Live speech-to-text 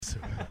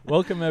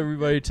Welcome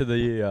everybody to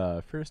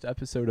the first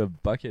episode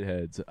of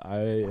Bucketheads. I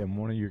am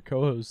one of your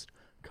co-hosts,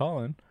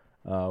 Colin.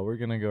 We're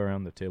gonna go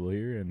around the table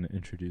here and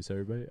introduce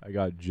everybody. I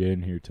got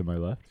Jane here to my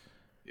left.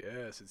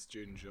 Yes, it's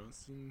Jaden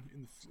Johnson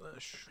in the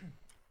flesh.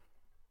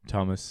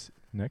 Thomas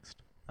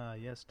next.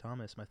 Yes,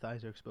 Thomas. My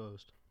thighs are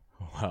exposed.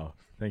 Wow,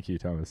 thank you,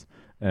 Thomas.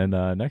 And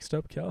next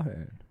up,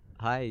 Callahan.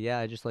 Hi, yeah,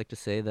 I'd just like to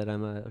say that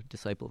I'm a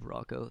disciple of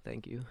Rocco.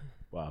 Thank you.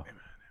 Wow.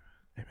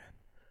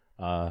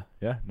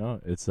 Amen.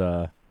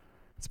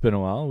 It's been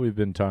a while. We've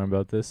been talking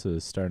about this,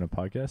 starting a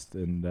podcast,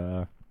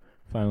 and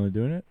finally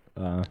doing it.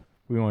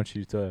 We want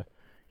you to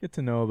get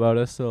to know about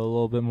us a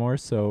little bit more,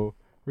 so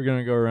we're going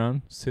to go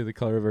around, say the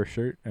color of our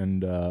shirt,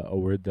 and a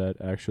word that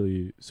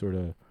actually sort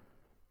of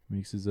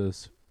makes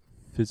us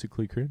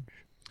physically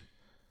cringe.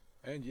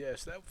 And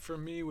yes, that for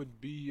me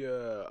would be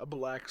a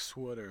black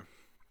sweater.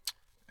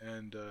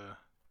 And a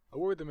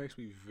word that makes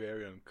me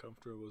very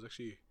uncomfortable is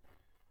actually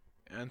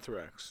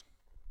anthrax.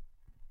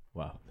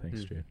 Wow,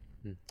 thanks, Jane.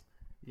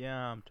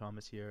 Yeah, I'm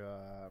Thomas here.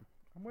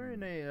 I'm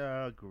wearing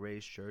a gray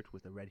shirt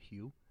with a red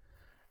hue.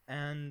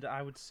 And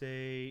I would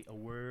say a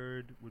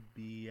word would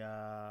be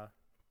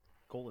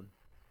colon.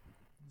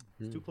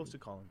 It's too close to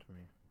colon for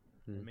me.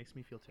 It makes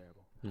me feel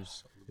terrible.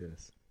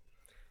 Yes.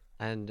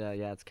 And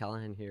yeah, it's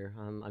Callahan here.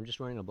 I'm just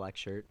wearing a black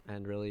shirt,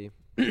 and really,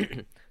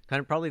 kind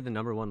of probably the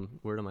number one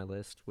word on my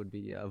list would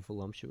be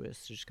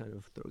voluptuous. It just kind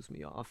of throws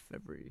me off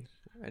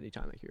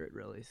anytime I hear it,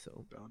 really.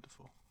 So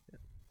Bountiful.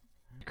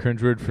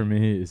 Cringe word for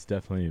me is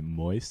definitely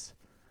moist.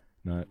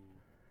 Not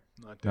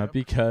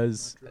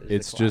because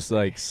it's just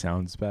like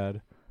sounds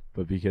bad,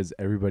 but because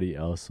everybody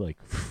else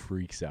like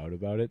freaks out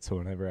about it. So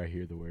whenever I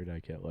hear the word, I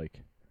get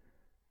like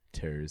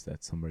terrors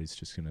that somebody's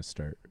just gonna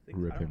start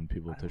ripping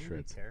people to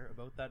shreds. I don't really care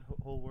about that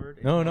whole word.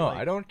 No,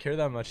 I don't care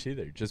that much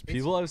either. Just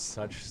people have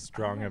such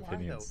strong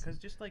opinions. Because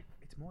just like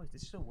it's moist,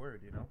 it's just a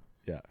word, you know.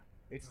 Yeah.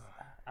 It's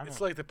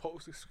like the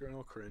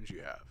post-external cringe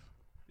you have.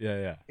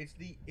 Yeah. It's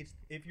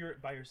if you're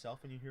by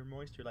yourself and you hear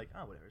moist, you're like,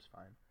 oh, whatever, it's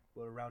fine.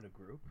 But around a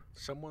group,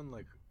 someone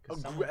like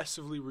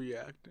aggressively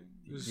reacting.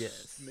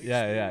 Yes.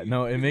 Yeah.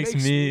 No, it makes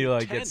me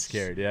like get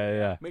scared.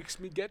 Yeah. Makes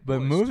me get.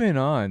 But moist. moving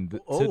on,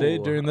 today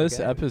during this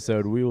okay.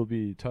 episode, we will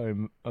be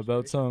talking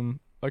about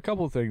a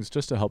couple things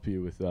just to help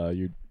you with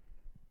your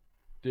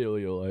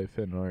daily life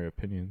and our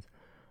opinions.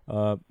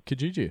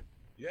 Kijiji.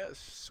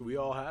 Yes, we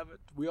all have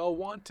it. We all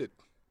want it.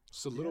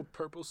 It's a little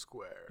purple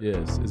square.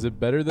 Yes. Is it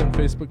better than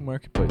Facebook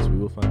Marketplace? We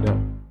will find out.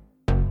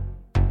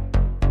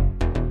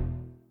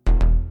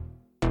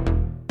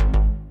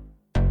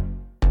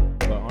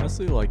 But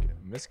honestly, like,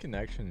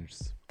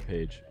 Misconnections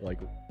page,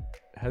 like,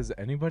 has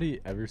anybody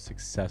ever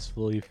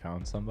successfully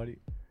found somebody?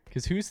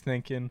 Because who's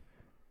thinking,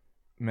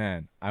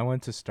 man, I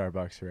went to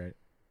Starbucks, right?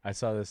 I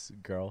saw this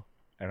girl,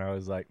 and I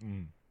was like,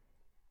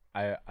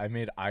 I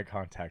made eye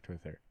contact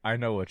with her. I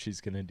know what she's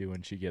going to do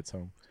when she gets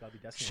home.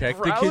 Check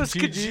the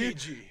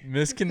Kijiji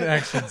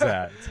Misconnections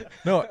at.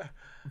 No,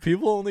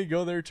 people only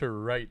go there to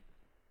write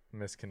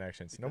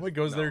misconnections. Nobody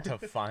goes there to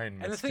find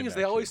misconnections. And the thing is,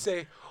 they always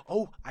say,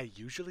 "Oh, I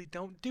usually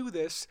don't do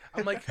this."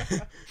 I'm like,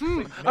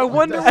 I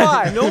wonder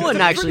why. No one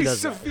actually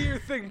does does that. It's a severe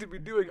thing to be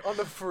doing on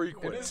the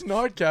frequent. It's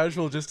not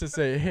casual just to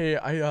say, "Hey,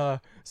 I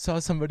saw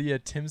somebody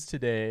at Tim's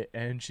today,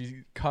 and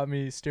she caught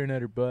me staring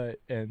at her butt,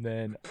 and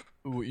then,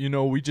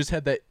 we just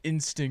had that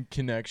instant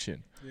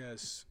connection."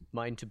 Yes.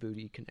 mind to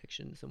booty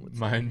connection. Some would say.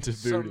 Mind to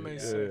booty. Some may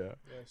say. Yeah.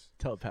 Yes.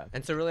 Telepathic.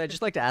 And so really, I'd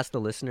just like to ask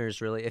the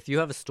listeners, really, if you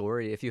have a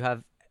story, if you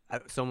have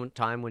some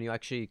time when you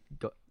actually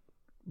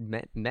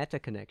met a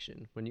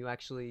connection, when you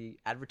actually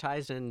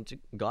advertised and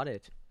got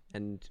it,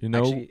 and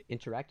actually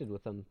interacted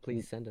with them,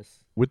 please send us.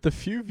 With the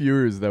few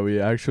viewers that we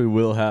actually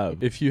will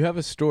have, if you have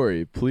a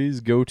story, please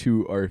go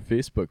to our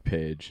Facebook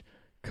page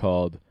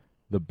called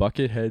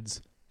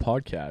TheBucketHeads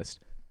Podcast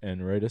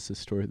and write us a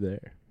story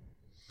there.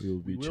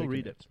 We'll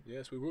read it.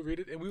 Yes, we will read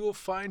it, and we will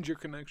find your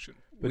connection.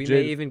 But we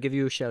may even give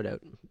you a shout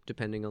out,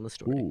 depending on the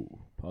story. Ooh,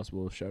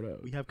 possible shout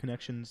out. We have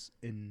connections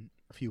in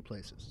a few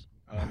places.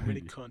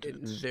 Many In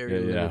continents. very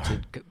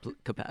limited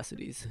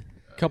capacities.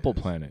 Couple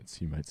planets,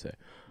 you might say.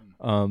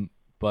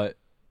 But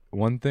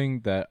one thing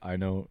that I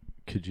know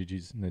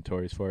Kijiji's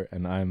notorious for,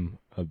 and I'm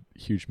a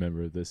huge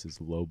member of this, is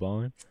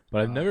lowballing.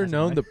 But I've never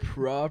known the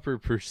proper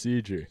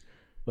procedure.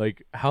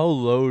 Like, how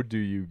low do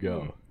you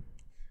go?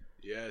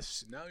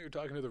 Yes, now you're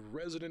talking to the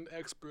resident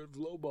expert of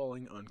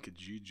lowballing on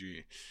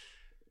Kijiji.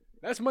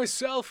 That's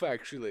myself,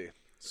 actually.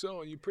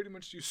 So you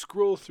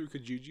scroll through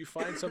Kijiji,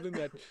 find something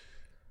that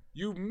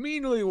you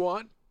meanly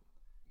want,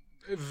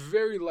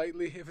 very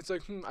lightly. If it's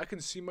like, I can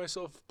see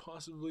myself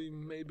possibly,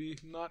 maybe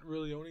not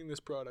really owning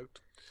this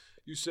product.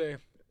 You say,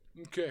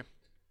 okay,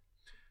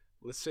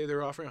 let's say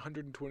they're offering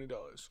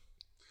 $120.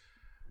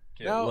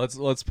 Now,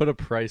 let's put a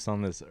price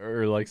on this,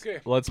 or let's Please,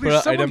 put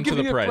an item to give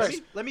the me a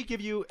price. Let me give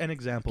you an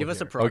example. Give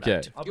us a here. product.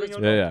 Okay. I'll bring you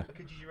Yeah.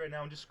 Kijiji right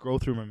now and just scroll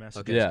through my messages.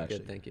 Okay, Yeah.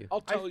 good, thank you.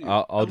 I'll tell you.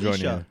 I'll join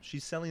Alicia, you.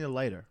 she's selling a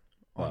lighter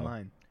Wow.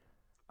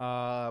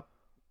 online.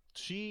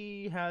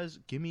 She has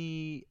give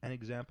me an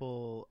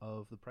example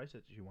of the price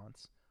that she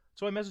wants.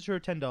 So I messaged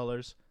her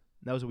 $10.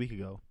 That was a week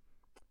ago,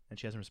 and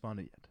she hasn't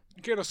responded yet.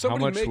 Okay, now How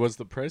somebody much make... was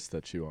the price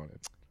that you wanted?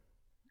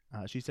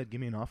 She said, "Give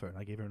me an offer," and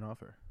I gave her an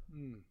offer.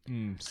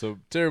 So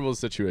terrible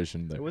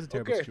situation there. It was a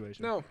terrible Okay,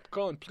 situation. now,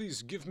 Colin,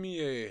 please give me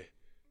a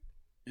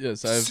Yes,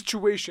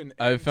 situation.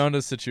 I've and found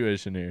a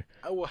situation here.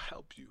 I will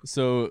help you.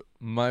 So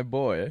my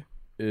boy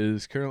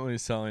is currently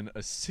selling a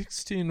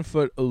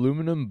 16-foot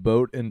aluminum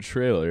boat and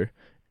trailer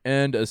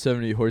and a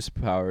 70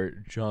 horsepower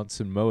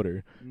Johnson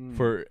motor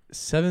for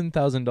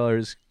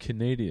 $7,000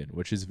 Canadian,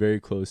 which is very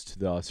close to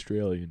the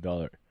Australian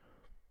dollar.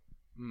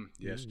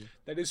 Yes,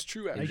 that is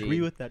true. I Actually,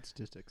 agree with that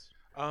statistics.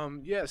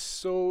 yes.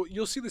 So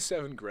you'll see the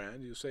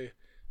 $7,000. You'll say,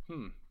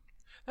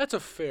 that's a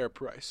fair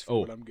price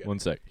for what I'm getting. One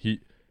sec.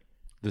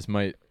 This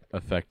might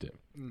affect it.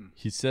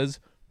 He says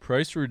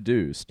price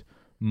reduced,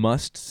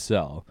 must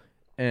sell,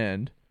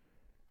 and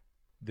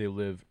they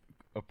live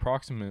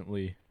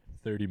approximately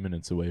 30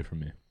 minutes away from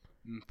me.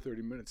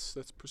 30 minutes.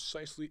 That's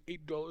precisely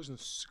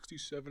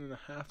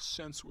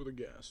 $8.67.5 worth of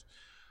gas.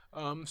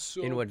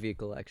 So In what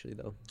vehicle, actually,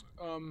 though?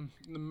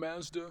 the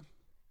Mazda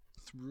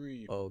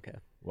 3. Oh, okay.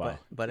 Wow.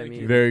 But I Thank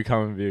mean, you. Very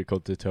common vehicle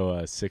to tow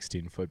a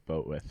 16-foot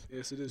boat with.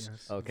 Yes, it is.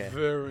 Yes. Okay.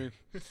 Very.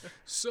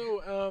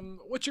 So,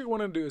 what you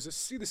want to do is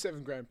just see the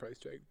 $7,000 price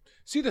tag,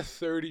 see the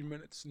 30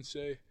 minutes, and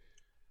say,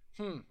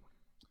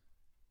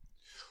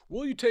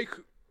 will you take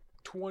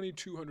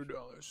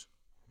 $2,200?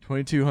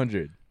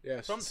 $2,200.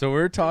 Yes. So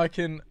we're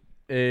talking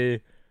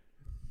a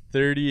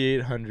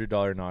 $3,800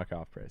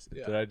 knockoff price.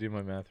 Yeah. Did I do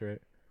my math right?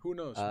 Who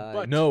knows?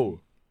 But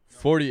No,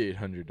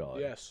 $4,800.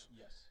 Yes.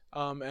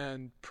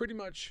 And pretty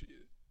much,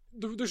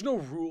 there's no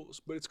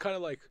rules, but it's kind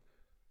of like,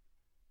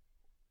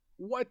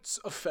 what's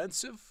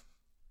offensive?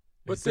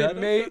 But Is they that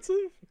may. offensive?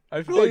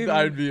 I feel they- like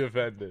I'd be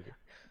offended.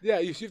 Yeah,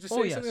 you have to say Oh,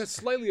 something yes. that's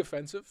slightly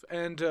offensive,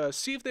 and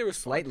see if they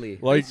respond. slightly.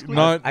 Like Basically,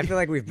 not I feel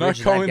like we've not bridged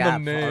that calling gap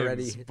them names,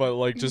 already. but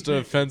like just an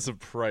offensive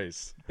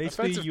price.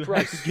 Basically, Offensive you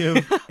price. have to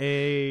give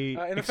a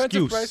An excuse.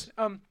 offensive price.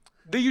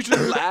 They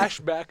usually lash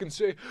back and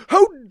say,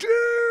 "How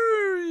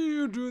dare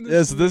you do this?"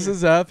 Yes, to this me?"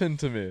 has happened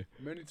to me.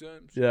 many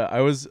times. Yeah,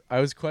 I was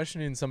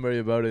questioning somebody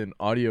about an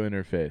audio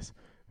interface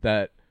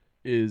that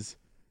is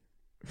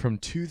from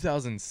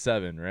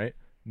 2007, right?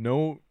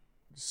 No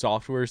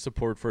software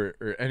support for it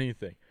or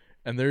anything.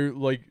 And they're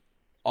like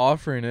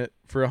offering it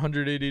for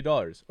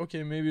 $180.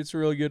 Okay, maybe it's a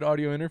really good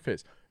audio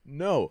interface.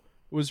 No,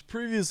 it was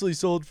previously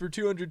sold for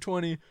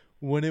 $220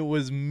 when it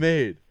was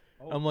made.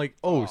 I'm like,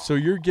 so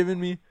you're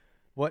giving me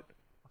what?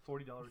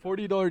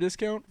 $40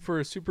 discount for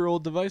a super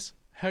old device?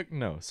 Heck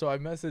no. So I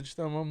messaged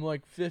them. I'm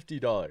like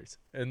 $50,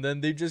 and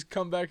then they just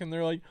come back and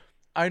they're like,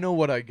 I know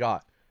what I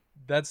got.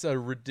 That's a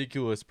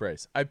ridiculous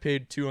price. I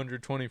paid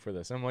 $220 for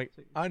this. I'm like,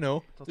 I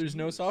know. There's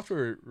no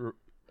software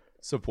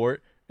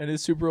support, and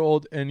it's super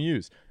old and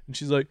used. And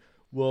she's like,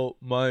 well,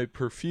 my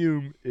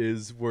perfume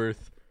is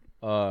worth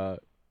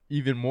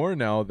even more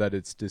now that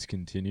it's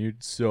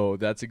discontinued. So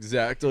that's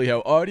exactly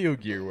how audio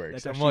gear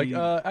works. That's I'm like,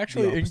 actually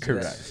actually the opposite.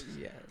 incorrect.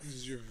 Yes.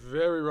 You're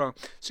very wrong.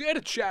 So I had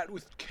a chat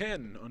with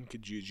Ken on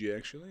Kijiji,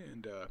 actually,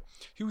 and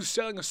he was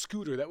selling a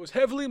scooter that was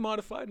heavily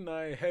modified, and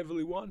I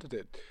heavily wanted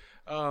it.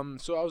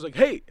 So I was like,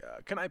 hey,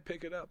 can I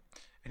pick it up?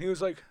 And he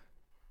was like,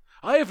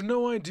 I have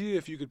no idea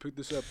if you could pick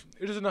this up.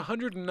 It is an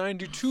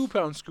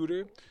 192-pound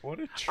scooter. What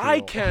a I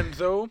can,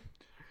 though.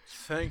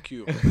 Thank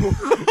you.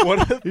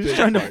 What a He was big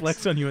trying to flex.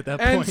 flex on you at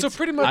that And point. so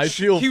pretty much, I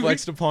feel he-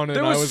 flexed upon it,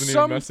 there and I was wasn't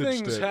some even messaged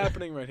things it.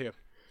 happening right here.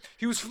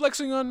 He was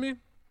flexing on me.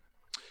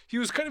 He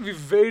was kind of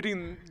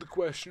evading the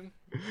question,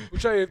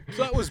 which I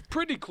thought was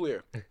pretty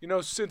clear.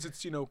 Since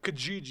it's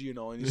Kijiji and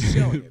all, and he's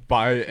selling it.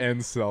 Buy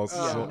and sell.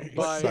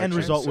 buy the end and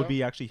result sell. would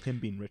be actually him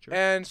being richer.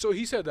 And so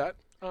he said that.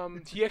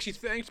 He actually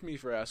thanked me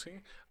for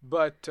asking,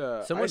 but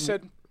I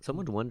said, Some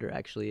would wonder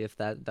actually if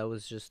that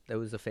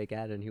was a fake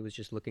ad and he was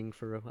just looking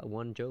for a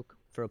one joke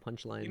for a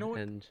punchline. You know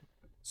what? And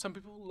some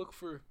people look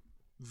for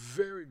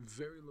very,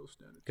 very low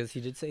standards. because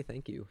he did say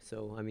thank you,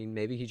 so I mean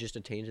maybe he just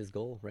attained his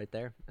goal right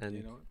there. And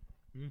You know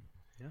what?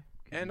 Yeah.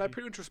 And I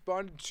pretty much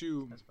responded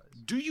to,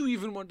 do you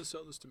even want to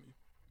sell this to me?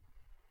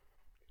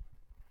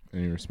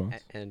 Any response?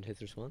 and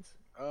his response.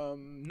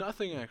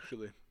 Nothing,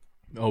 actually.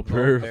 Oh,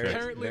 Very, perfect.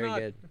 Apparently very not.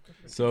 good.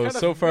 So Kind of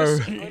so far,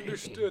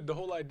 misunderstood the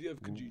whole idea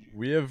of Kijiji.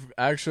 we have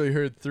actually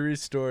heard 3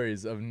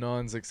 stories of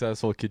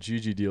non-successful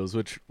Kijiji deals,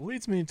 which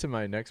leads me to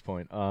my next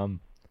point.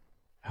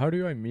 How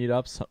do I meet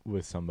up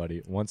with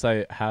somebody once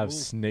I have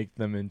snaked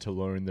them into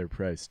lowering their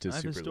price to I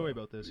have super a story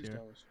low? about this Please here.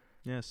 tell us.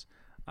 Yes.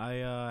 I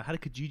had a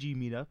Kijiji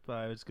meetup.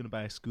 I was going to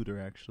buy a scooter,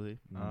 actually.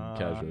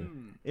 Casually.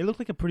 It looked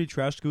like a pretty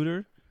trash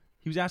scooter.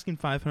 He was asking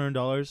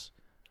 $500.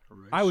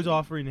 I was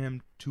offering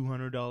him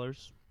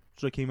 $200.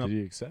 So I came up. Did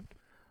he accept?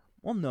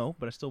 Well, no,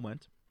 but I still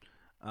went.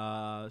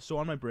 So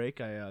on my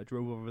break, I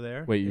drove over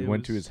there. Wait, you It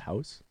went to was- his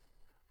house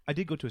I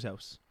did go to his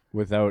house.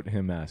 without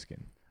him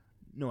asking?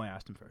 No, I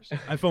asked him first.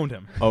 I phoned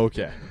him.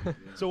 Okay.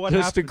 So what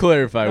Just to happened?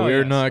 clarify, Oh, we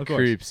are yes, not of course.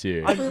 creeps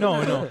here.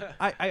 No.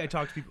 I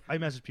talked to people. I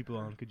messaged people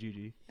on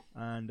Kijiji,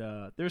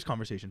 and there's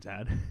conversations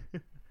had.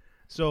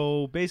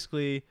 So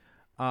basically,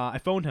 I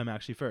phoned him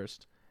actually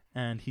first,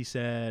 and he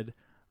said,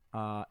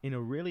 in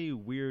a really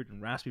weird and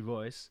raspy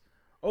voice,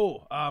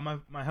 "Oh,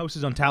 my house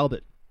is on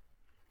Talbot."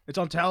 it's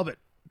on Talbot.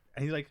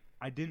 And he's like,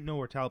 I didn't know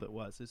where Talbot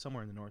was. It's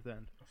somewhere in the North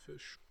End. A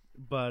fish.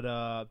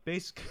 But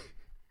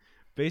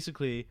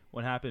basically,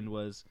 what happened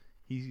was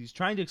he's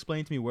trying to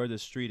explain to me where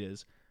this street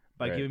is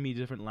by Right. giving me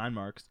different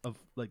landmarks of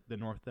like the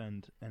North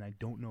End, and I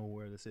don't know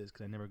where this is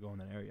because I never go in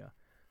that area.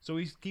 So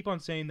he's keep on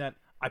saying that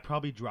I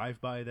probably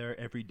drive by there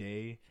every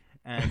day,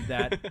 and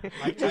that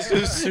Just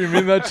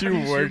assuming that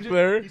you work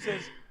there.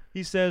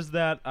 He says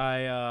that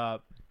I'm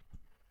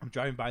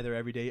driving by there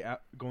every day,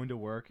 going to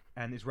work,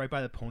 and it's right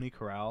by the Pony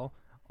Corral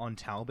on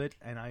Talbot,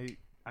 and I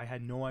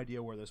had no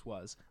idea where this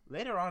was.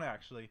 Later on,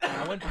 actually,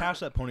 I went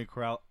past that Pony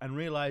Corral and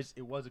realized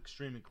it was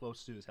extremely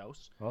close to his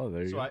house. Oh,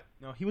 there you So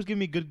go. he was giving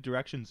me good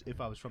directions if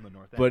I was from the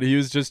North End. But he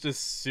was just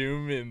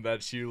assuming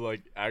that you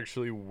like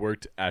actually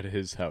worked at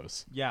his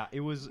house. Yeah, it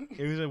was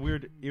a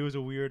weird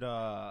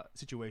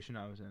situation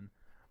I was in.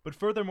 But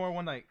furthermore,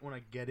 when I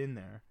get in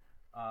there,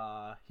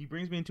 he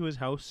brings me into his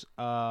house.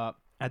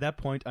 At that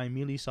point, I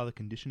immediately saw the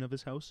condition of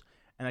his house,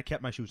 and I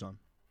kept my shoes on.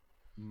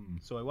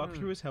 So I walked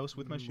through his house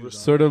with my shoes on.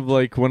 Sort of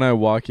like when I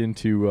walk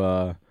into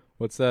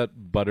what's that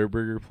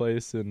Butterburger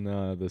place in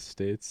the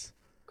States?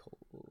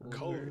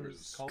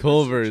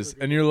 Culver's.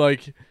 And you're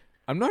like,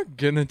 I'm not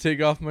gonna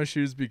take off my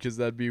shoes because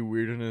that'd be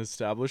weird in an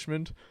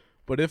establishment.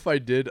 But if I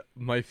did,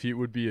 my feet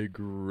would be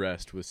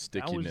aggressed with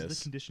stickiness. That was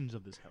the conditions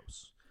of this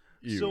house.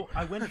 Ew. So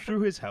I went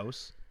through his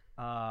house,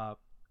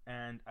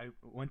 and I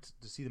went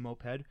to see the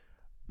moped.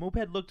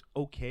 Moped looked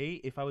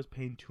okay if I was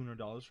paying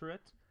 $200 for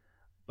it,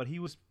 but he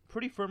was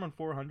pretty firm on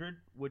 $400,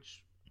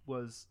 which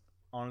was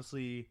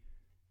honestly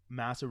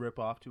massive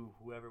ripoff to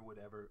whoever would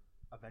ever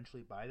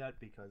eventually buy that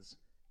because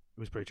it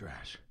was pretty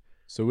trash.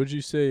 So would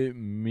you say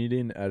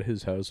meeting at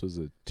his house was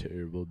a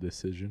terrible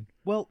decision?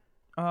 Well,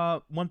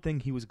 one thing,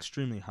 he was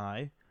extremely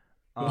high.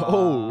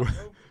 Oh.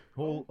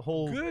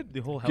 whole Good.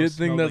 The whole house. Good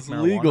thing smelled that's like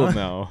legal marijuana.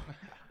 now.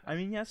 I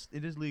mean, yes,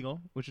 it is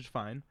legal, which is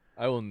fine.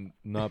 I will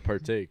not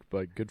partake,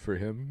 but good for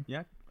him.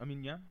 Yeah, I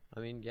mean, yeah.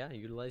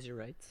 Utilize your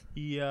rights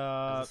He as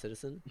a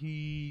citizen.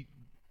 he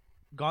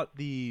got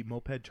the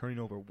moped turning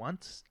over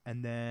once,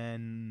 and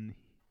then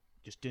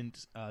just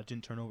didn't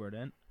turn over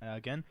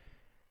again.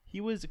 He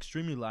was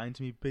extremely lying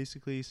to me,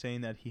 basically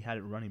saying that he had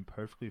it running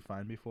perfectly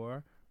fine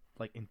before,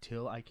 like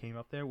until I came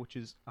up there, which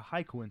is a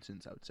high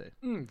coincidence, I would say.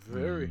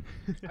 Very.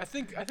 I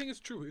think it's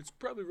true. It's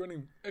probably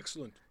running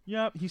excellent.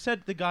 Yeah, he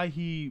said the guy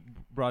he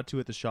brought to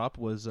at the shop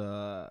was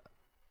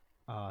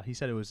he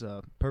said it was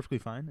perfectly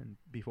fine and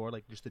before,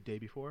 like just the day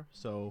before.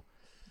 So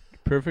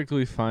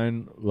Perfectly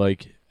fine,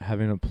 like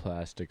having a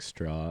plastic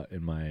straw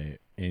in my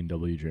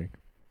A&W drink.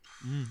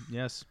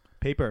 yes,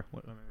 paper.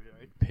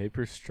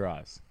 Paper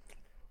straws.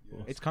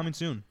 It's coming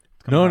soon.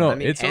 No, I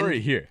mean, it's already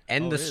here.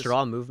 End Oh, the it is.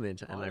 straw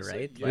movement. Am I Honestly,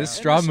 right? yeah. This And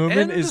straw this-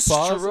 movement and is the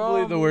possibly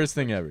straw the worst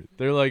thing ever.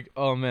 They're like,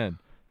 oh man,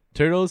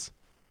 turtles,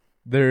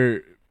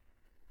 they're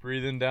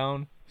breathing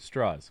down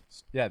straws.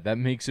 Yeah, that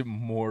makes it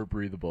more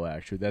breathable,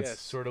 actually. That's Yes.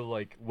 sort of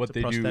like what It's a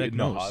they do prosthetic in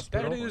the nose.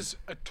 hospital. That is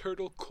a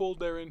turtle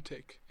cold air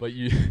intake. But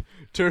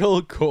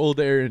turtle cold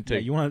air Yeah,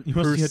 intake. you want to see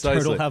a turtle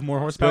Precisely. have more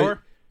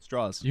horsepower?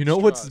 Straws. You know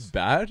what's Straws.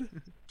 bad?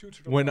 Two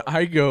turtle When power.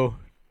 I go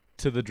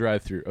to the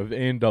drive-through of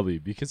A&W,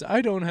 because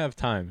I don't have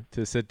time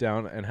to sit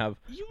down and have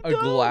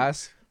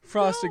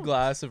frosted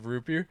glass of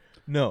root beer.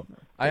 No,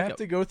 I have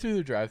to go through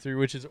the drive-through,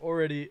 which is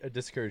already a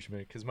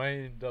discouragement because my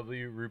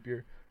A&W root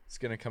beer is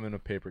gonna come in a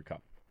paper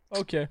cup.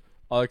 Okay,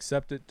 I'll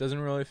accept it. Doesn't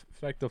really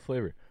affect the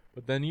flavor.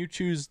 But then you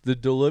choose the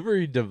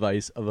delivery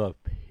device of a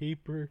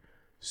paper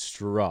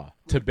straw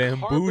to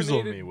bamboozle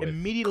me carbonated- with.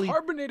 Immediately,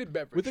 Carbonated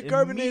beverage. With a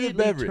carbonated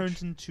immediately beverage.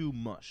 turns into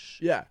mush.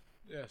 Yeah.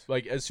 Yes.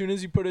 Like as soon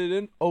as you put it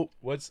in,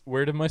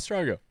 where did my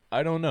straw go?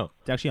 I don't know.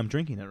 Actually, I'm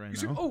drinking it right You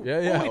see- now. oh,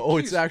 Yeah. wait, Oh,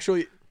 it's please.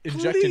 actually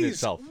injecting Please,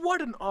 itself.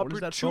 What an What is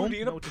that foam? opportunity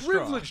and No, a it's a straw.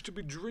 privilege to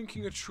be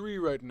drinking a tree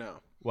right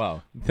now.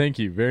 Wow. Thank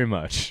you very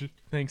much.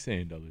 Thanks,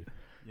 A&W.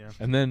 Yeah.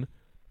 And then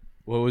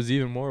what was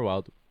even more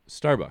wild,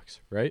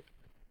 Starbucks, right?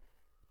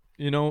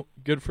 You know,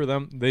 good for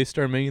them. They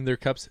start making their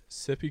cups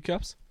sippy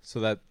cups so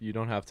that you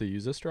don't have to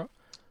use a straw.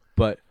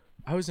 But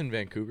I was in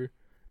Vancouver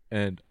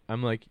and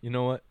I'm like, you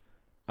know what?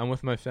 I'm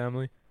with my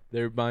family.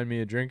 They're buying me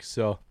a drink,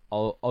 so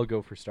I'll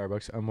go for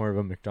Starbucks. I'm more of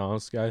a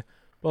McDonald's guy.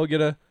 But I'll get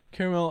a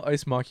caramel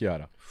iced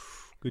macchiato.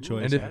 Good Ooh,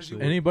 choice. And if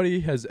actually. anybody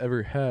has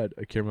ever had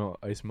a caramel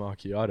iced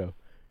macchiato,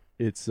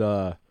 it's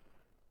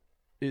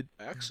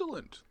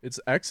Excellent. it's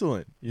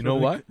excellent. You know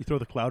what? You throw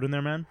the cloud in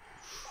there, man.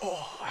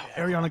 Oh,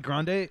 Ariana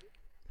Grande.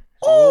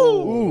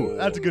 Ooh,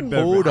 that's a good Oh,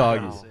 beverage.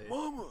 doggy.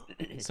 mama.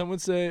 Some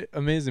would say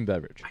amazing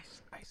beverage.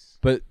 Ice.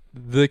 But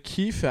the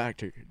key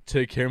factor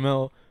to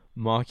caramel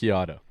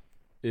macchiato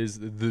is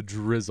the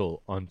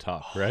drizzle on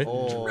top, right?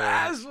 Oh,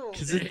 Razzle.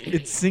 Because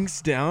it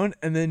sinks down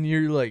and then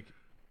you're like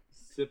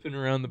sipping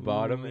around the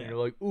bottom and yeah. you're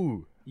like,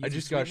 ooh, I Easy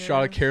just got a sweetener.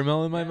 shot of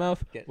caramel in my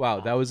mouth. Get- Wow,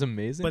 that was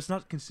amazing. But it's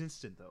not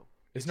consistent though.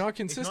 It's not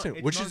consistent,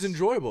 it's which not is s-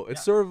 enjoyable. It's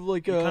yeah. sort of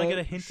like You a kinda get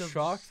a hint of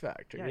shock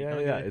factor. you Yeah,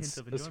 kinda get a hint it's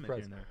of a enjoyment here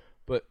surprise. and there.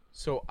 But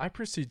so I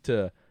proceed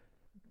to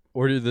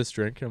order this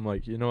drink. And I'm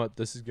like, you know what?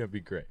 This is going to be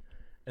great.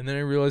 And then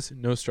I realize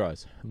no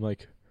straws. I'm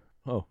like,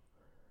 oh,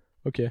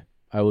 okay.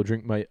 I will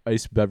drink my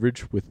iced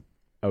beverage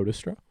without a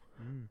straw.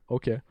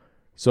 Okay.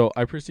 So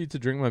I proceed to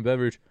drink my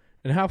beverage,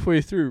 and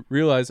halfway through,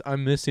 realize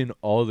I'm missing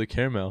all the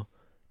caramel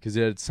because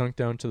it had sunk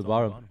down to the It's on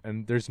the bottom, bottom.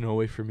 and there's no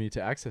way for me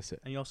to access it.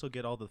 And you also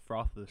get all the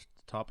froth at the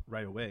top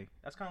right away.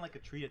 That's kind of like a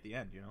treat at the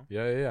end, you know?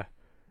 Yeah.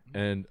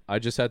 And I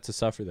just had to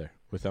suffer there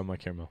without my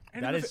caramel.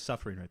 And That if is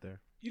suffering right there.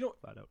 you know,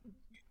 Flat out.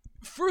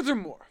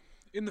 furthermore,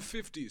 in the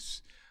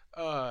 50s,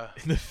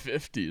 In the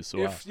 50s,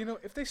 wow.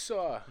 if they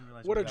saw Didn't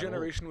realize what we our were that old.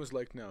 generation was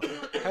like now,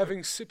 having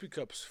sippy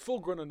cups,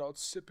 full-grown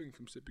adults sipping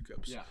from sippy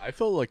cups. Yeah, I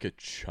felt like a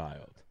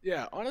child.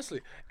 Yeah, honestly.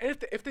 And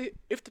if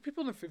the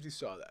people in the 50s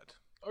saw that,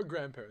 our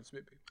grandparents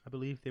maybe, I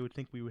believe they would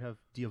think we would have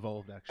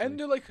de-evolved, actually. and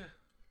they're like,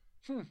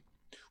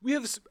 we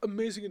have this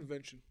amazing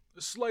invention,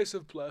 a slice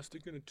of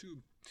plastic in a tube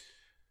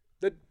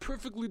that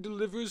perfectly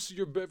delivers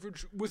your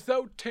beverage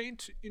without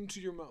taint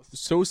into your mouth.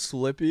 So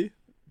slippy,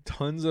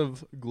 tons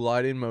of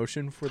gliding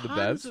motion for the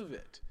Tons bevs. of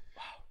it.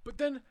 Wow. But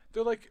then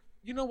they're like,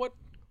 you know what?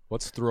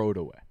 Let's throw it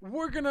away.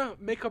 We're gonna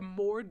make a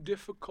more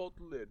difficult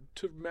lid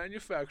to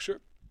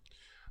manufacture,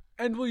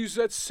 and we'll use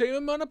that same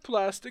amount of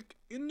plastic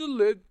in the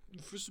lid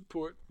for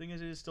support. Thing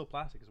is, it is still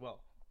plastic as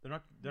well. They're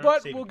not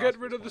But saving we'll get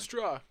plastic rid at of the this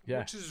straw, Yeah.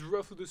 which is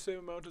roughly the same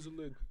amount as a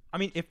lid. point. I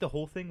mean, if the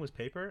whole thing was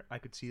paper, I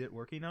could see it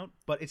working out,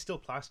 but it's still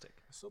plastic.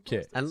 So 'Kay.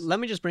 plastic. And let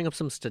me just bring up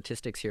some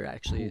statistics here.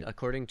 Actually,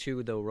 according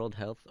to the World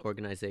Health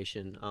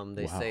Organization,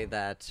 they say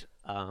that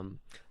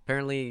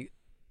apparently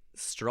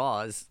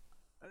straws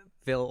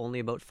fill only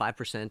about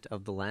 5%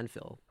 of the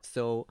landfill.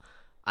 So,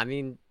 I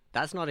mean,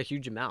 that's not a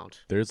huge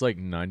amount. There's like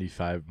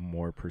 95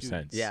 more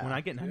percent. yeah. When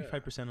I get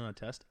 95% on a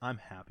test, I'm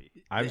happy.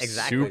 I'm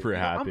Exactly. super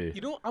happy.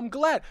 I'm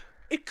glad.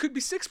 It could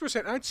be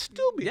 6%, and I'd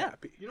still be Yeah.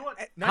 happy. You know what?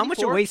 How much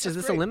 94? waste is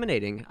That's this great.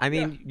 eliminating? I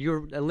mean,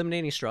 you're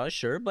eliminating straws,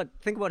 sure, but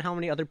think about how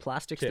many other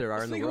plastics there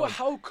are in the Think world. about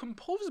how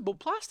composable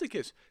plastic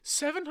is.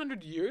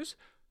 700 years?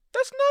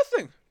 That's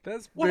nothing.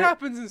 That's What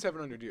happens in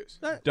 700 years?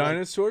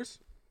 Dinosaurs?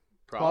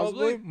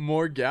 Possibly. Probably.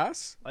 More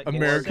gas? Like, in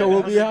America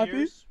will be 700 happy?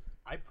 years,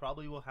 I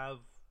probably will have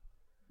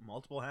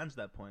multiple hands at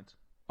that point.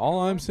 All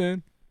I'm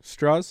saying,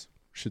 straws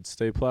should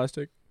stay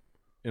plastic.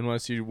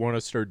 Unless you want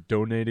to start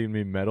donating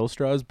me metal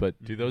straws,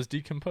 but do those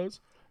decompose?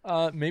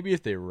 Maybe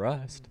if they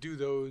rust. Do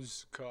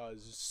those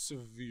cause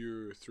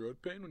severe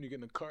throat pain when you get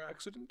in a car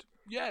accident?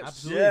 Yes.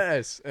 Absolutely.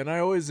 Yes, and I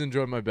always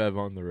enjoy my bev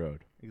on the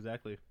road.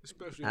 Exactly.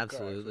 Especially in a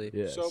car Absolutely.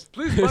 accident. Yes. So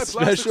please buy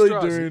plastic Especially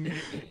straws. during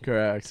car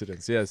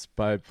accidents. Yes,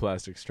 buy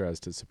plastic straws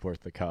to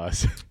support the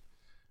cause.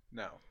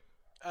 Now,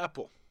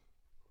 Apple.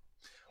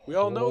 We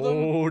all know them.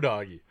 Oh,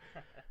 doggy.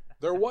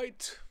 They're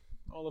white.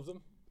 All of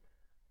them.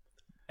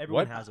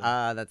 Everyone What? has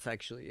them. That's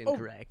actually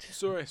incorrect.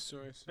 Sorry.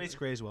 Space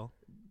gray as well.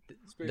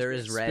 Space There Gray.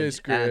 is red, Space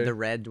gray. and the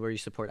red where you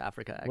support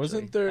Africa. Actually,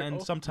 Wasn't there? And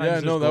oh, sometimes yeah,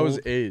 there's no, that was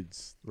gold.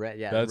 AIDS. red?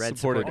 Yeah, That red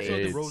supported support Also,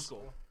 AIDS. the rose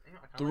gold.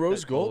 The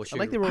rose gold? shoot. I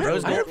like the rose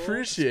Rose gold. I gold.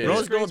 appreciate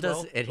Rose it. gray gold as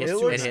well. does it It hits.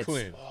 looks It hits.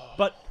 clean.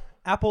 But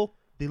Apple,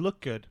 they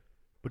look good,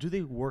 but do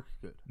they work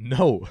good?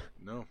 No.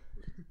 No.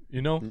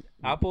 You know,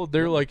 Apple,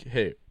 they're like,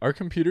 hey, our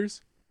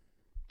computers,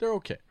 they're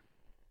okay.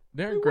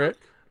 They aren't great.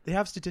 They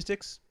have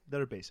statistics that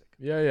are basic.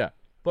 Yeah.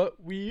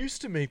 But we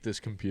used to make this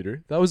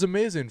computer that was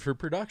amazing for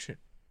production.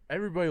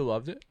 Everybody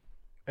loved it.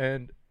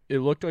 And it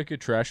looked like a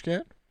trash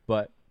can,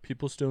 but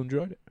people still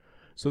enjoyed it.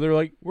 So they're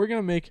like, we're going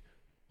to make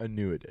a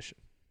new edition,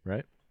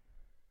 right?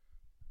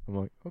 I'm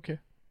like, okay,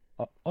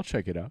 I'll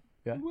check it out.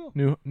 Yeah.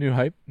 New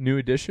hype, new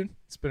edition.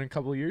 It's been a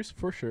couple of years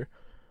for sure.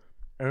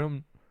 And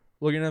I'm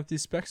looking at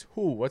these specs.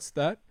 Ooh, what's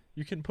that?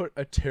 You can put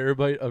a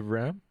terabyte of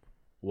RAM.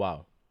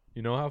 Wow.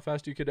 You know how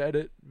fast you could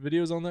edit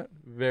videos on that?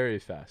 Very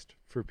fast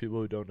for people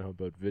who don't know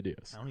about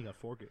videos. I only got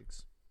 4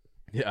 gigs.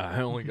 Yeah,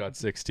 I only got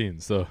 16.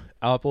 So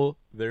Apple,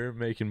 they're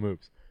making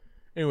moves.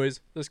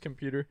 Anyways, this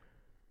computer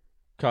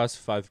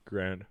costs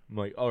 $5,000. I'm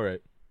like, all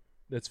right,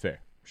 that's fair.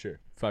 Sure.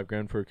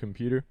 $5,000 for a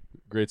computer.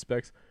 Great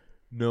specs.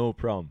 No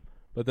problem.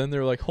 But then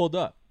they're like, hold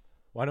up.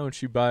 Why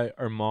don't you buy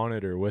our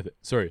monitor with it?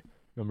 Sorry,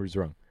 number's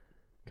wrong.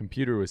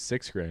 Computer was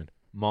 $6,000.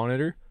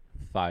 Monitor,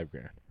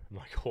 $5,000. I'm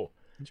like, oh,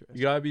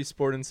 you gotta be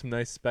sporting some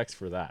nice specs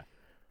for that.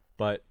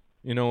 But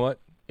you know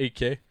what?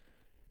 8K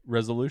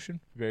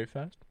resolution, very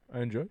fast. I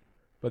enjoy it.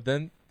 But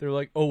then they're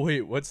like, oh,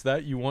 wait, what's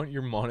that? You want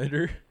your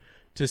monitor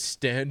to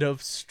stand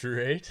up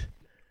straight?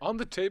 On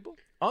the table?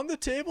 On the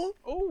table?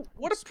 Oh,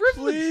 what a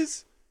privilege.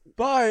 Please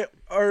buy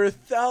our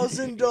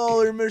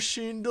 $1,000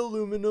 machined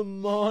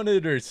aluminum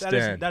monitor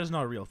stand. That is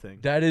not a real thing.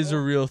 That is a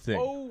real thing.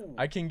 Oh.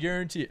 I can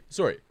guarantee it.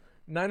 Sorry,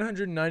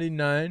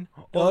 $999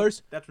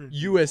 That's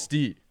ridiculous.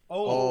 USD.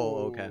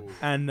 Oh, okay.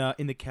 And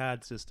in the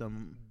CAD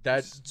system,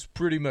 That's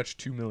pretty much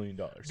 $2 million.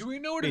 Do we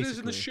know what it is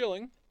in the Basically.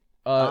 shilling?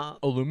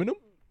 Aluminum?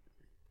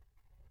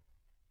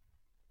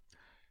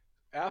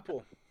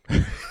 Apple.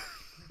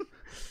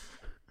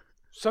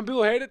 Some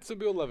people hate it, some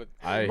people love it.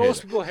 I hate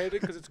Most it. people hate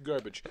it because it's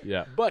garbage.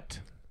 Yeah. But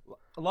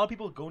a lot of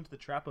people go into the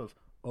trap of,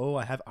 oh,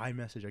 I have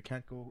iMessage. I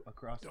can't go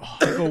across. I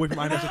can't go away from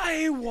when iMessage.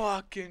 I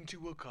walk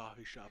into a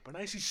coffee shop and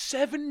I see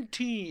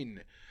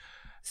 17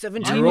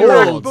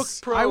 Year-olds.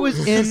 MacBook Pros. I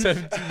was in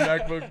 17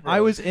 MacBook Pro.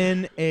 I was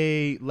in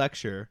a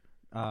lecture,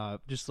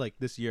 just like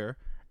this year,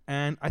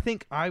 and I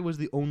think I was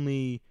the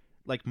only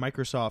like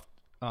Microsoft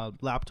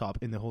laptop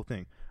in the whole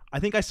thing. I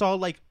think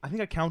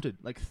I counted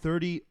like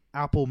 30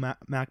 Apple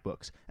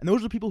MacBooks, and those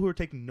are the people who were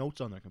taking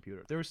notes on their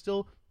computer. There were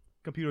still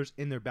computers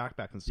in their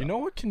backpack and stuff. You know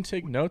what can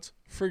take notes?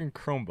 Friggin'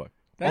 Chromebook.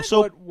 That's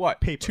Also,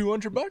 what? paper.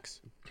 $200?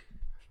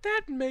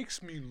 That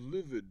makes me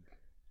livid.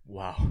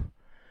 Wow.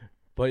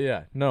 But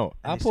yeah, no.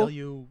 And they Apple. sell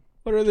you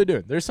What are they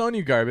doing? They're selling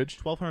you garbage.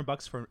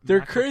 $1,200 for.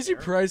 They're MacBook crazy Air.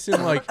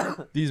 pricing like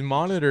these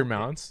monitor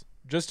mounts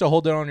just to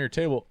hold it on your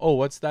table. Oh,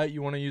 what's that?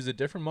 You want to use a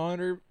different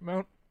monitor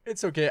mount?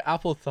 It's okay.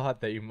 Apple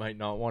thought that you might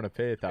not want to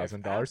pay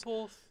 $1,000.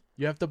 Apple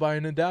You have to buy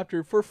an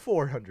adapter for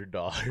 $400.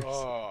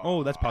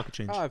 Oh, that's pocket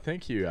change. Ah,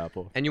 thank you,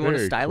 Apple. And you want a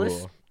Very stylus?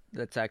 cool.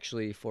 That's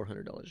actually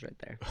 $400 right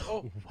there.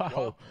 Oh,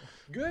 Wow.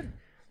 Good.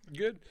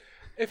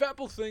 If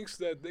Apple thinks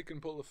that they can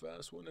pull a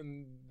fast one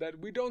and that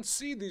we don't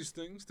see these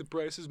things, the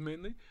prices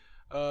mainly,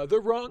 they're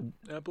wrong.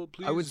 Apple,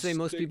 please. I would say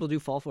most people do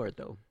fall for it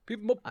though.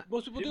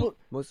 Most people people- do.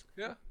 Most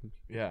Yeah.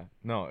 Yeah,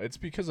 no, it's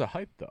because of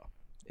hype though.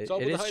 it all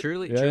about it the is hype.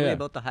 truly Yeah, yeah.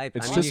 about the hype.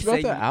 It's I mean, just you about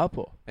say the you-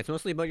 Apple. It's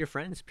mostly about your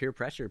friends, peer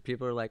pressure.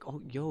 People are like,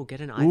 "Oh, yo, get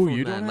an Ooh, iPhone,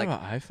 you man!" don't Like,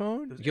 have an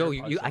iPhone? yo,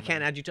 AirPods you so I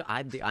can't bad. add you to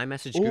the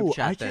iMessage group Ooh,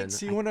 chat. I then can't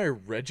see when I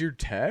read your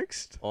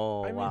text.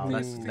 Oh I mean, wow,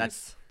 these things-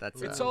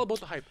 that's It's all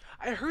about the hype.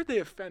 I heard they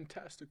have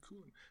fantastic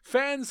cooling.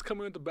 Fans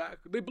coming at the back,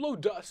 they blow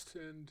dust,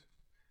 and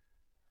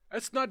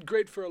that's not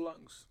great for our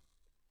lungs.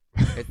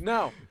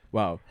 Now,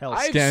 Wow. Hell,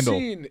 I've Scandal.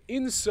 seen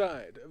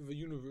inside of a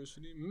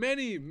university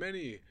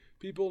many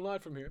people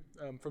not from here,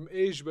 from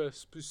Asia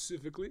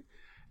specifically,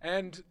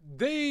 and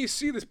they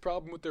see this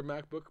problem with their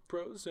MacBook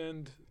Pros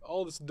and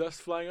all this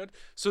dust flying out,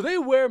 so they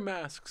wear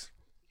masks.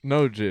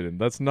 No, Jaden,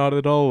 that's not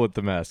at all what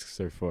the masks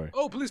are for.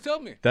 Oh, please tell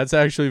me. That's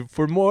actually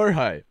for more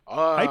hype.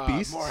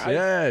 Hypebeast? More hype.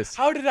 Yes.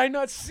 How did I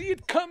not see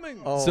it coming?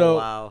 Oh So-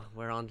 wow,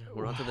 we're on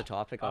to the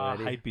topic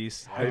already. Hype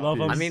beast. I Hype love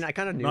them. beast. I mean, I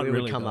kind of knew Not it would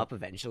really, come though. up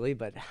eventually,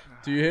 but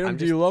Do you hate them? I'm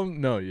Do you love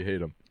them? No, you hate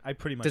them. I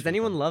pretty much. does hate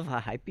anyone them. love a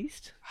hype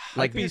beast?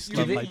 Like, Hypebeast do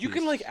love they- hype You can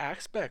beast. like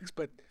aspects,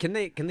 but can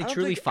they I don't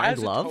truly think find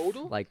as a love?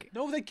 total- Like,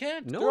 no, they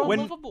can't. No. They're When-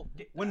 unlovable.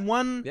 When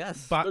one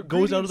Yes. They're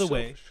goes greedy out of the and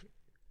way selfish.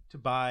 to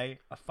buy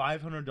a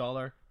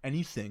 $500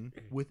 anything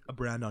with a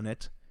brand on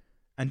it,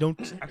 and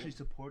don't actually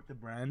support the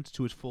brand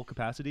to its full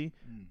capacity,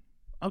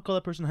 I'll call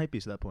that person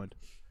hypebeast at that point.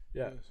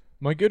 Yeah.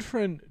 My good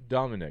friend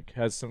Dominic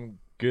has some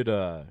good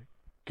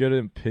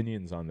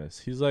opinions on this.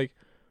 He's like,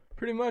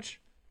 pretty much,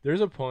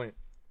 there's a point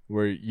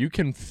where you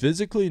can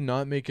physically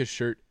not make a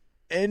shirt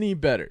any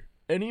better,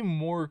 any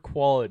more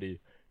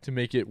quality to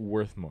make it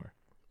worth more.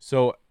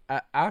 So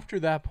after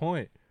that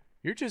point,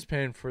 you're just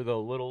paying for the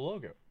little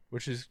logo,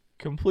 which is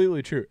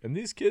completely true. And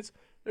these kids,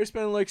 they're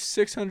spending like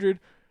 $600,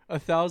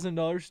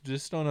 $1,000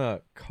 just on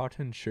a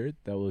cotton shirt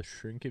that will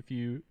shrink if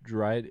you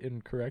dry it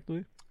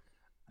incorrectly.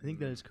 I think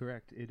that is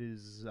correct. It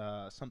is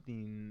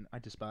something I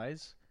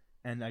despise,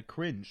 and I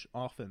cringe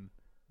often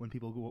when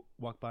people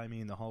walk by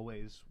me in the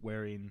hallways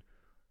wearing,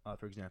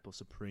 for example,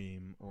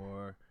 Supreme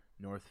or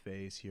North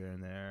Face here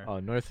and there. Oh,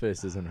 North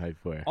Face isn't hype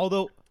wear.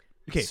 Although,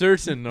 okay,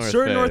 Certain North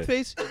certain Face. North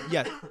Face,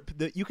 yeah,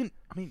 you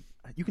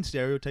can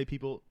stereotype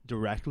people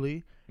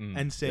directly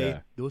and say yeah.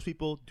 those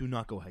people do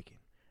not go hiking,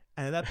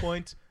 and at that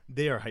point,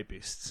 they are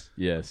hypebeasts.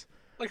 Yes.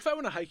 Like if I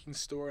went to a hiking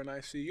store and I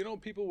see,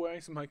 people wearing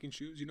some hiking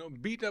shoes,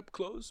 beat up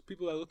clothes,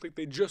 people that look like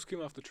they just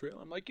came off the trail.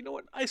 I'm like, you know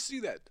what? I see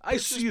that. I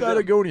see that.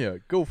 Patagonia.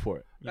 Go for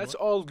it. That's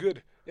all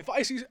good. If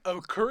I see a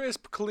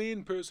crisp,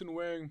 clean person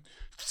wearing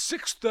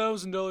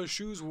 $6,000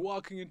 shoes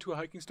walking into a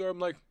hiking store, I'm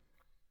like,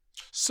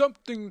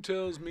 something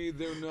tells me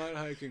they're not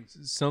hiking.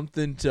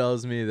 Something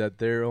tells me that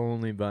they're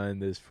only buying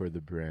this for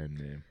the brand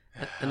name.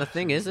 and the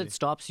thing is, it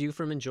stops you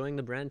from enjoying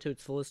the brand to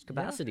its fullest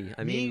capacity.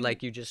 I mean, Me-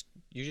 like you just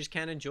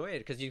can't enjoy it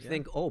because you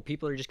think, oh,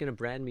 people are just gonna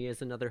brand me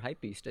as another hype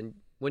beast. And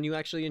when you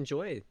actually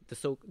enjoy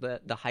the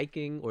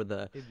hiking or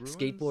the It ruins-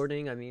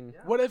 skateboarding, I mean,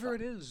 Whatever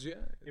it is, yeah.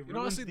 It Honestly,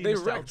 ruins the they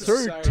nostalgia. wrecked the Sort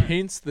of society.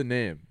 taints the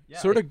name. Yeah.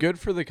 Sort of good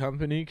for the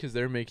company because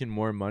they're making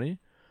more money,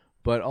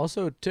 but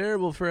also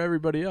terrible for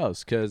everybody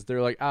else because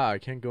they're like, I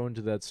can't go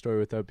into that store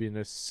without being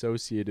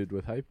associated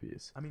with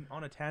hypebeast. I mean,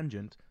 on a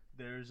tangent,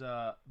 there's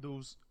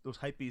those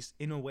hypebeasts.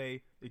 In a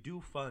way, they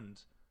do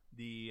fund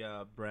the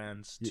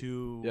brands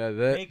to Yeah,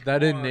 make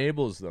that more-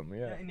 enables them.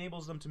 Yeah, Yeah.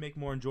 enables them to make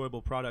more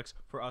enjoyable products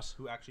for us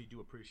who actually do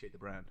appreciate the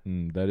brand.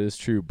 That is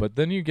true. But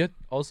then you get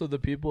also the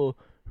people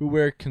who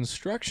wear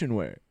construction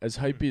wear as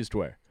hypebeast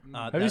wear.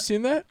 Have you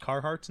seen that?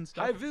 Carhartts and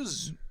stuff? High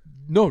vis.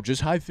 No,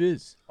 just high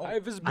vis. High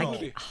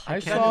visibility. I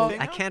can't, saw-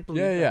 I can't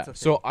believe Yeah. that's a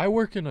So I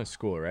work in a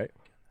school, right?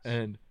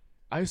 And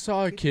I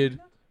saw a kid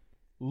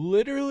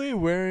literally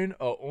wearing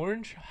a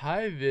orange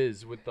high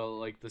vis with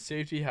the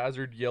safety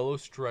hazard yellow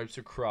stripes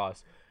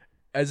across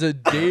as a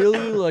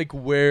daily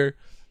wear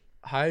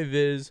high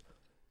vis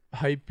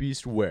hype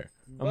beast wear.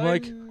 I'm By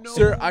like, no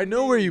sir, I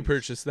know where you means.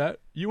 purchased that.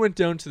 You went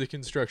down to the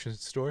construction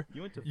store.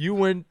 You went to You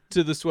went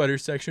to the sweater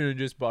section and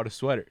just bought a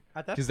sweater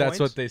at that because that's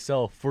point- what they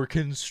sell for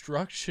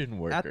construction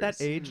workers. At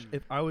that age,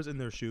 if I was in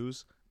their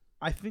shoes,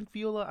 I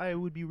feel I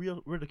would be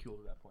ridiculed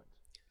at that point.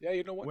 Yeah,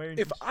 you know what? Wearing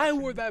If I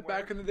wore construction that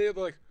back wear. in the day,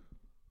 they're like,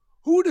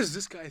 who does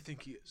this guy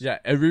think he is? Yeah,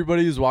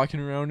 everybody's walking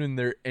around in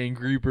their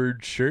Angry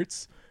Bird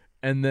shirts,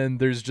 and then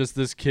there's just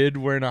this kid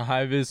wearing a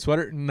high-vis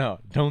sweater? No,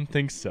 don't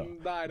think so.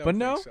 I don't But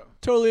no, think so.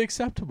 totally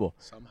acceptable.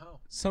 Somehow.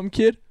 Some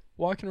kid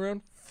walking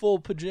around full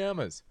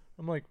pajamas.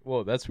 I'm like,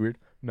 whoa, that's weird.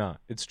 Nah,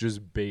 it's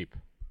just Bape.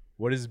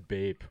 What is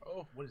Bape?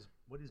 Oh, What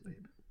is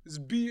babe? it's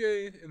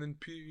BA and then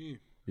PE.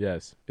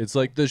 Yes, it's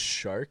like the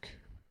shark.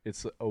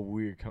 It's a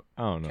weird.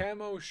 I don't know.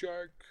 Camo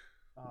shark.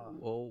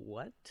 Whoa,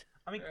 what?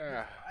 I mean,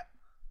 Yeah.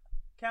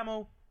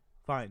 camo,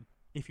 fine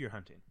if you're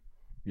hunting.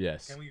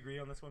 Yes. Can we agree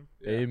on this one?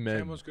 Yeah, Amen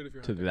Camo's good if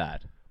you're to hunting.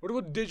 that. What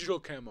about digital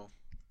camo?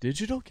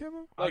 Digital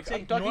camo? Like say,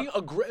 I'm you know talking what?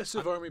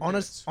 aggressive army On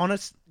a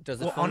pants.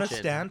 Does it on a function?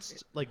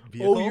 stance like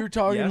vehicle. Oh, you're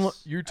talking.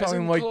 Yes. You're in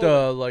talking like clothing.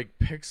 the like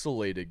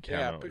pixelated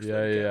Yeah, camo.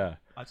 pixelated Yeah,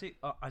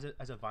 camo. I'd say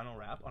as a vinyl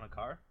wrap on a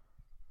car.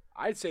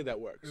 I'd say that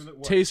works.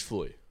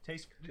 Tastefully.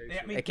 Taste.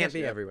 It can't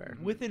be everywhere.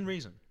 Within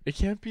reason. It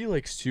can't be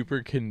like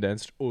super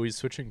condensed, always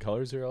switching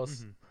colors, or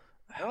else.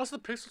 And also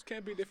the pixels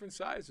can't be different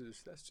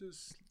sizes. That's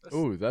just.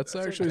 Oh, that's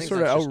I actually think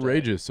sort of that's just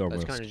outrageous, That's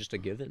almost. kind of just a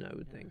given, I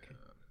would think.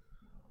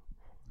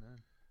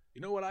 You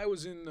know what? I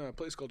was in a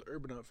place called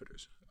Urban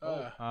Outfitters,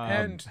 have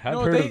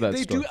no, heard they of that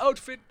they do store.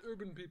 outfit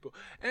urban people.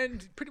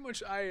 And pretty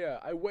much,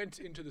 I went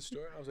into the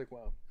store and I was like,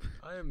 wow,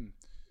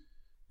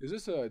 Is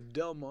this a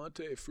Del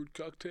Monte fruit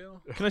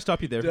cocktail? Can I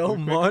stop you there? Del real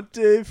quick?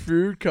 Monte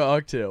fruit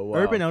cocktail. Wow.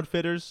 Urban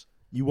Outfitters.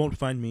 You won't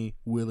find me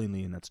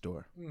willingly in that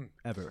store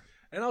ever.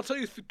 And I'll tell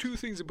you two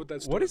things about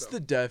that store. What is though. the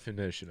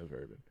definition of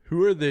urban?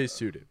 Who are they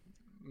suited?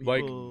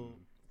 Like, People-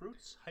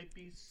 fruits,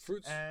 hypebeasts,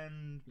 Fruits.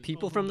 and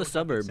People who from the don't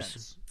have good suburbs.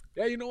 sense.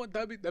 Yeah, you know what?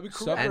 That'd be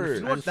cool. Suburb- And,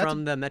 You know what? and That's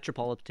from the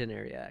metropolitan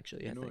area,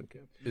 actually, I You know think.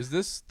 what? is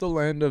this the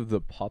land of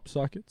the pop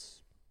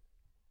sockets?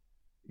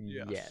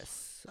 Yes.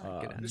 Yes.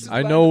 I could This is answer. I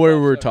land know of where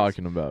pop we're sockets.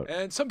 talking about.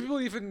 And some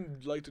people even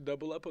like to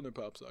double up on their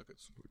pop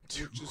sockets,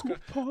 which is good.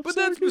 Pop But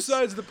that's sockets?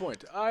 besides the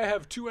point. I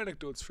have two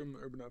anecdotes from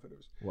Urban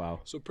Outfitters.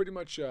 Wow. So pretty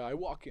much, I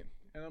walk in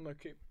and I'm like,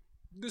 okay,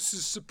 this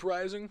is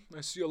surprising.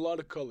 I see a lot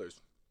of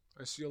colors.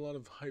 I see a lot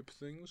of hype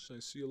things. I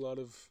see a lot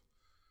of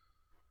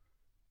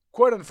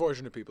quite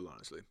unfortunate people,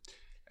 honestly.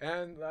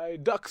 And I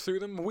duck through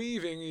them,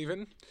 weaving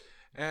even,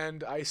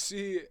 and I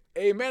see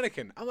a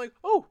mannequin. I'm like,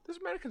 oh, this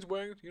mannequin's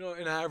wearing,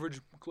 an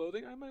average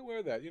clothing. I might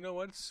wear that. You know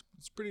what? It's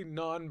pretty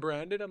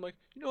non-branded. I'm like,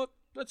 you know what?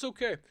 That's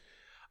okay.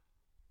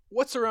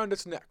 What's around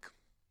its neck?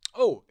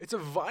 Oh, it's a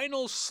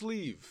vinyl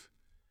sleeve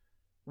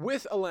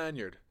with a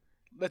lanyard.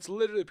 That's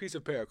literally a piece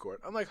of paracord.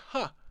 I'm like,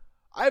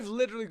 I've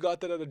literally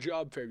got that at a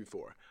job fair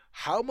before.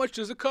 How much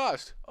does it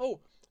cost? Oh,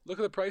 look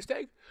at the price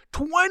tag.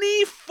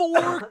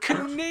 24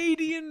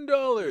 Canadian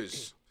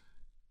dollars.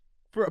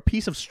 For a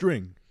piece of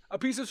string. A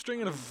piece of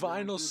string and a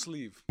vinyl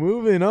sleeve.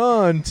 Moving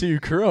on to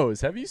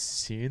crows. Have you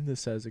seen the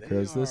size of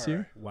crows this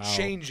year? Wow.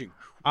 Changing.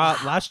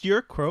 Last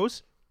year,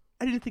 crows,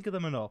 I didn't think of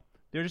them at all.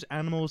 They're just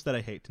animals that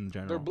I hate in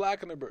general. They're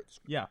black and they're birds.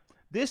 Yeah.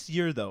 This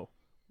year, though,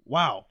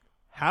 wow.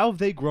 How have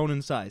they grown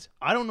in size?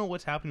 I don't know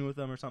what's happening with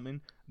them or something.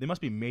 They must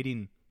be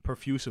mating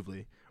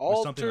profusely.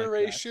 Or something like that.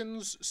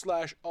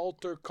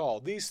 Alterations/alter call.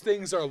 These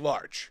things are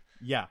large.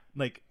 Yeah.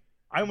 Like,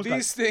 I almost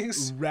These got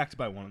things. wrecked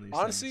by one of these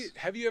Honestly, things.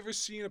 have you ever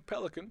seen a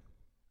pelican?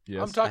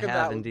 Yes. I'm talking I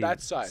have that indeed.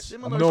 that size.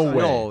 Similar No size.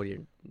 way.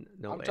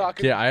 No I'm way.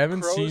 talking. Yeah, I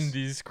haven't crows. seen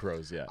these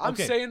crows yet. I'm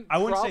Okay, saying I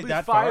wouldn't say probably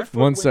that 5 far. foot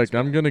One sec,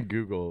 I'm wingspan. gonna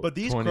Google But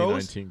these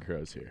 2019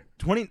 crows here.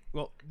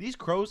 These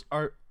crows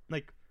are,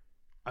 like,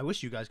 I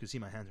wish you guys could see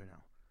my hands right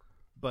now.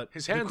 But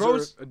His the hands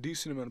crows, are a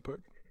decent amount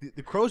apart.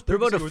 the crows They're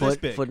about a previously were this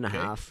foot, big, foot and a okay?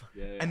 half.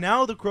 And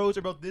now the crows are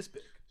about this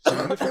big.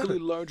 Significantly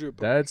larger apart.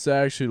 That's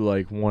actually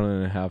like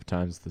 1.5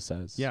 times the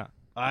size. Yeah.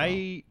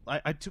 I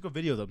took a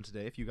video of them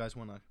today. If you guys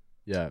want to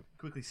Yeah.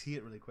 quickly see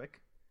it really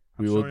quick.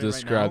 We I'm will showing it right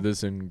describe now.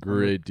 this in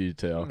great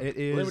detail. It Let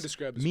me is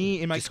describe this.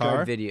 me in my Describe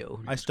car.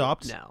 video. I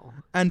stopped now.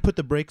 and put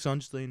the brakes on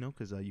just to let you know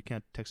because you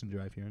can't text and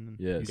drive here. And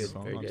Yes. you guys Good,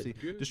 follow, very good. obviously.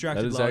 Good.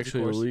 Distracted That is large,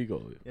 actually of course.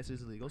 illegal. Yes, it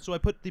is illegal. So I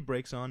put the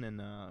brakes on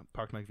and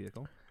parked my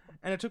vehicle.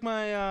 And I took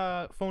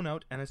my phone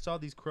out and I saw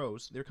these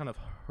crows. They're kind of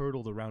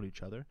hurtled around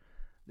each other.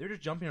 They're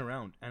just jumping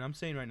around. And I'm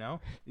saying right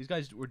now, these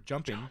guys were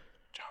jumping.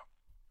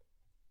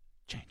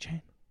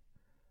 Chain.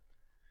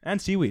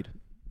 And seaweed.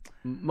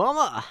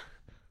 Mama!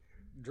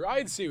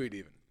 Dried seaweed,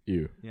 even.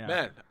 You. Yeah.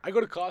 Man, I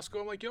go to Costco.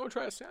 I'm like,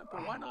 try a sample.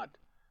 Why not?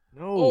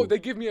 No. Oh, they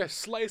give me a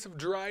slice of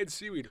dried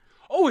seaweed.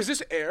 Oh, is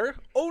this air?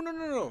 Oh,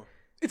 no.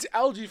 It's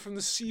algae from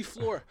the sea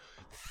floor.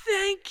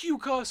 Thank you,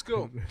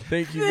 Costco.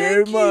 Thank you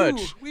very much.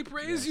 You. We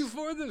praise you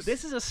for this.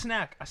 This is a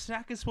snack. A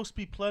snack is supposed to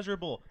be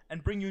pleasurable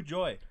and bring you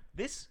joy.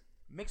 This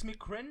makes me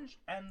cringe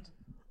and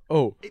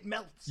Oh, it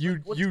melts. you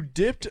Like, what's- you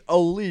dipped a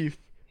leaf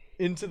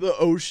into the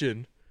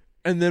ocean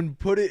and then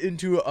put it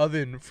into an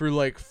oven for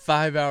like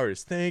 5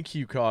 hours. Thank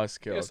you,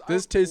 Costco. Yes,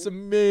 this tastes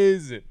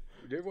amazing.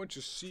 Do you ever want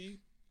your sea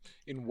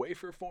in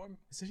wafer form?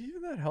 Is it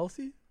even that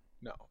healthy?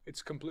 No,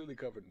 it's completely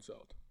covered in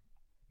salt.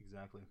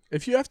 Exactly.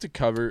 If you have to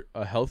cover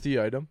a healthy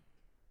item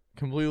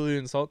completely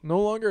in salt, no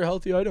longer a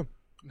healthy item.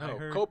 No,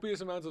 heard- copious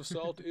amounts of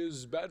salt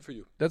is bad for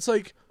you. That's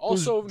like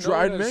Also those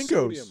dried known as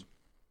mangoes. sodium.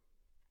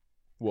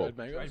 Whoa. Dried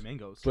mangoes? Dried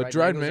mangoes. But Dried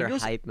dried mangoes are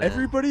mangoes, hype, man.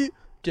 everybody,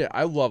 yeah,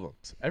 I love them.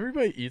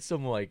 Everybody eats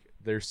them like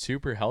they're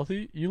super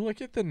healthy. You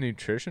look at the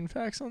nutrition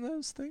facts on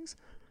those things,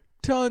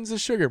 tons of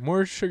sugar,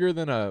 more sugar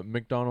than a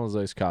McDonald's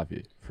iced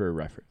coffee, for a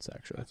reference,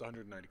 actually. That's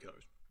 190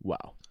 calories.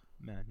 Wow.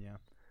 Man, yeah.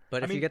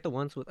 But I if mean- you get the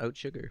ones without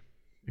sugar,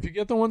 If you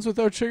get the ones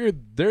without sugar,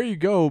 there you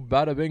go.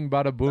 Bada bing,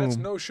 bada boom. That's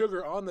no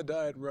sugar on the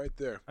diet right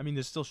there. I mean,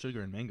 there's still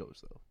sugar in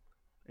mangoes though.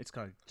 It's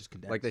kind of just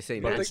condensed. like they say,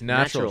 But it's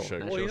natural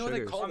sugar. Well, you know what they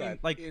sugars. call I mean,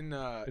 that? like- in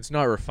It's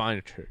not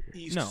refined sugar.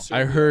 East No. I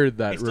Serbia. heard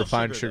that It's still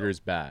refined sugar, sugar though. is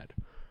bad.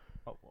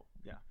 Oh, well,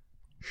 yeah.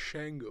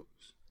 Shangos.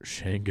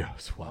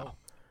 Shangos, wow.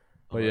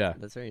 Oh, But yeah,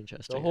 that's very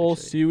interesting. the whole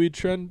actually. seaweed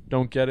trend,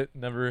 don't get it.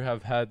 Never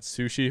have had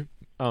sushi.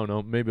 I don't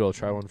know. Maybe I'll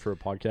try one for a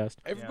podcast.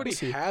 Everybody We'll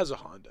see. has a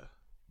Honda.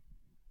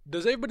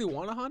 Does everybody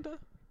want a Honda?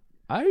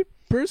 I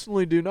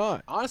personally do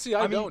not. Honestly,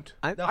 I I mean, don't.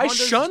 I- The I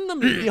Hondas- shun them.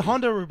 The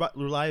Honda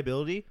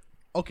reliability.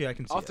 Okay, I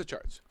can see Off it. the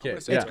charts. Okay, I'm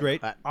gonna say It's yeah.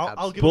 great. A-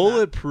 I'll give it that.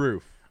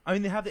 Bulletproof. I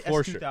mean, they have the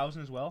For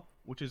S2000 as well,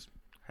 which is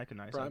hecka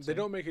nice. Prime. I'd They say.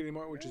 don't make it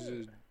anymore, which is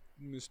a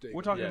mistake.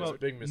 We're talking Yeah, it's a about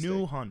big mistake.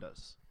 new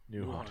Hondas. New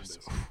New Hondas.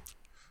 Hondas.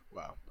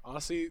 Wow.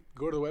 Honestly,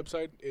 go to the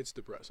website. It's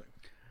depressing.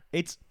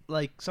 It's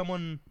like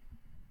someone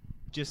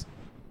just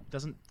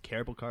doesn't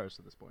care about cars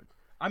at this point.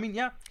 I mean,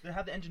 yeah, they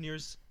have the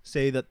engineers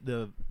say that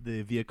the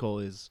vehicle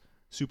is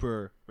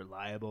super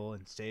reliable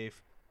and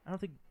safe. I don't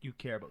think you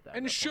care about that. at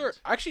And that sure,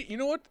 point. actually, you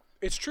know what?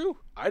 It's true.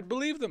 I'd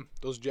believe them.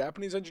 Those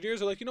Japanese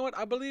engineers are like, you know what?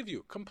 I believe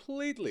you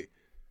completely.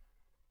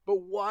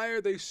 But why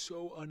are they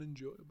so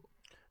unenjoyable?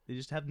 They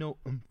just have no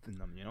oomph in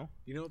them, you know.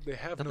 You know, they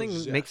have Nothing no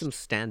zest. makes them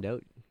stand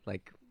out.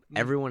 Like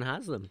everyone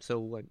has them. So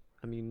what?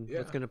 I mean, Yeah.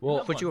 what's gonna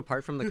Well- put you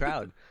apart from the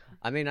crowd?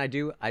 I mean, I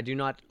do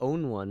not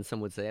own one. Some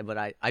would say, but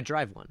I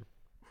drive one.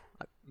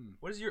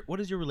 What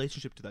is your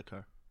relationship to that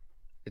car?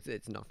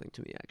 It's nothing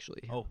to me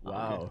actually. Oh,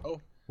 Wow.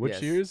 Oh, Which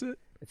Yes. year is it?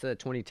 It's a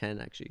 2010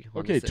 actually. Honda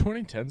Okay, Civic.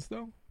 2010s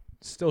though.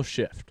 Still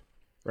shift,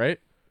 right?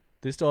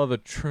 They still have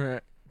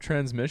a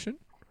transmission.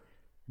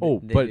 Oh,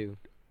 They but do.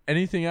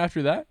 anything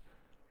after that?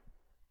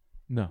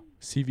 No.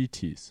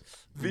 CVTs.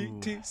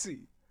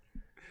 VTC.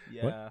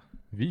 yeah.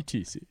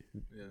 VTC.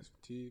 Yes,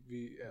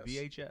 TVS.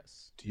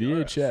 VHS.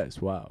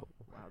 VHS. Wow.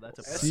 Wow, that's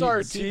a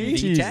SRT?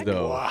 CVTs VTEC?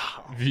 though.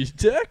 Wow.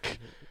 VTEC?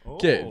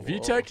 Okay, Oh.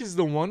 VTEC is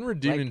the one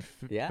redeeming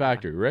yeah.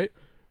 factor, right?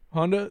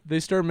 Honda, they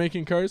start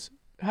making cars,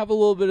 have a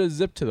little bit of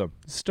zip to them.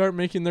 Start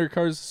making their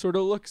cars sort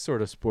of look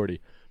sort of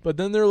sporty. But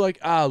then they're like,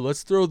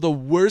 let's throw the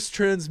worst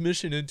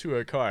transmission into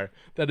a car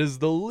that is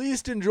the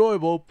least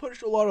enjoyable,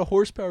 push a lot of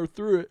horsepower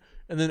through it,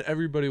 and then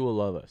everybody will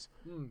love us.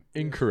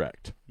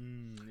 Incorrect. Yeah.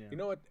 You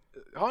know what?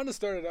 Honda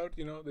started out,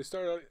 they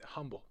started out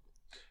humble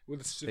with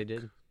a They Civic.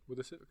 did. With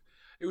a Civic.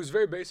 It was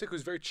very basic. It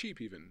was very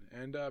cheap even.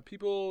 And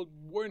people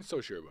weren't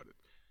so sure about it.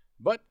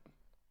 But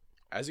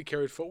as it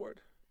carried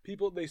forward,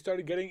 they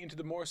started getting into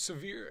the more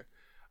severe,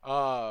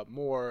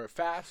 more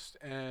fast,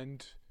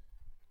 and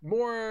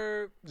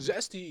more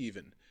zesty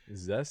even.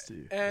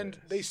 Zesty. And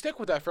they stuck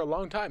with that for a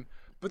long time.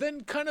 But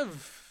then kind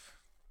of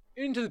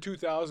into the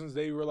 2000s,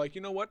 they were like,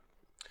 you know what?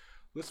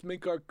 Let's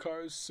make our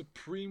cars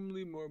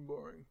supremely more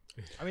boring.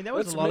 I mean, that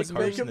was Let's a lot make of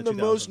cars Make in them the the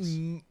most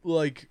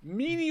 2000s.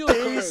 Menial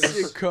basic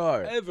cars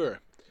car. ever.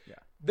 Yeah.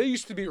 They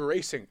used to be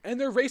racing,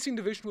 and their racing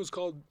division was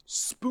called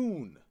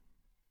Spoon.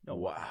 No,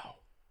 Wow.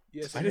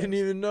 Yes, I it didn't was.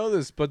 even know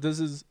this, but this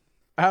is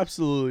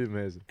absolutely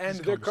amazing. And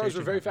This their cars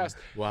were conversation very happened.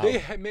 fast. Wow. They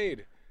had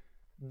made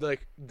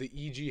like the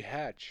EG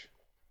hatch,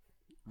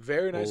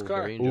 very nice Oh,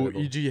 car. very Oh,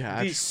 enjoyable. EG The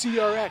hatch.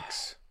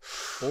 CRX.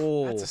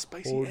 Oh, That's a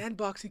spicy oh. and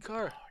boxy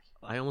car.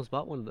 I almost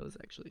bought one of those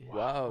actually.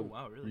 Wow. Oh,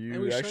 wow, really? And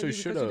You we actually shunned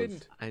you should because you have.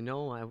 didn't. I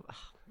know.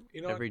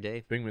 You know, Every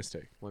day, Big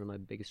mistake. one of my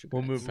biggest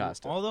We'll regrets. move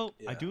past it. Although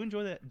I Yeah. do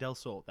enjoy the Del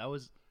Sol. That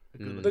was a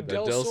good Mm. looking the car.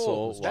 Del Del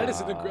Sol. Sol, That is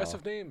an wow.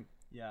 aggressive name.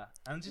 Yeah,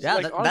 and just Yeah,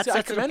 like that honestly, I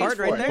sets it commend you apart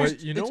for right it. there. But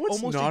you know It's what's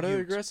almost a not an Ute.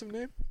 aggressive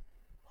name?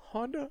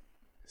 Honda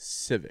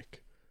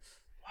Civic.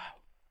 Yeah.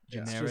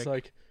 It's generic. just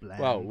like,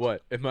 bland. wow,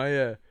 what? Am I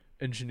a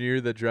engineer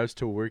that drives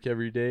to work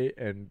every day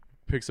and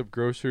picks up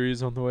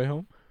groceries on the way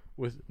home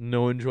with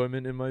no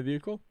enjoyment in my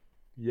vehicle?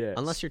 Yes.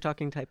 Unless you're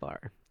talking Type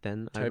R,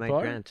 then I Type might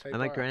R? grant. Type I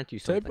might R. grant you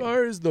something. Type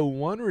R is the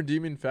one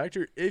redeeming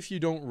factor if you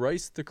don't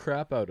rice the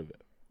crap out of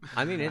it.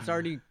 I mean, it's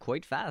already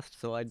quite fast,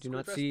 so I do quite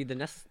not fast. see the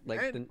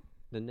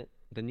And-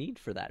 the need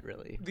for that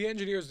really. The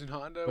engineers in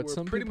Honda But were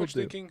some pretty people much do.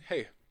 thinking,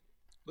 hey,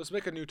 let's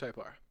make a new Type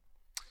R.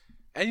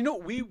 And you know,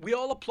 we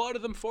all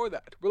applauded them for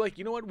that. We're like,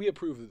 you know what? We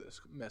approve of this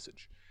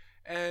message.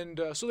 And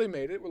so they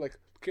made it. We're like,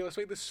 okay, let's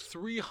make this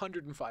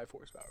 305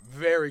 horsepower.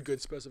 Very good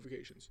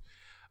specifications.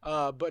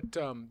 But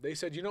they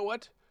said, you know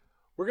what?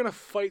 We're going to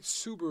fight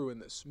Subaru in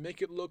this.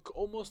 Make it look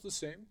almost the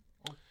same.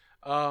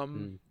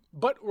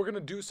 But we're going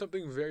to do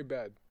something very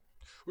bad.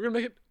 We're going to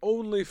make it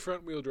only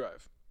front-wheel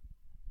drive.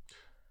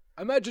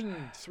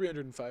 Imagine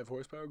 305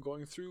 horsepower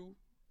going through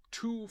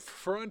 2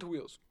 front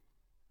wheels.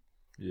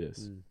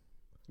 Yes.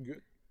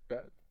 Good,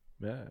 bad.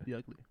 Yeah. The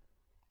ugly.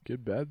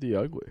 Good, bad, the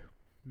ugly.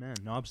 Man,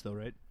 knobs though,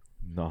 right?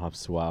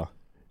 Knobs, wow.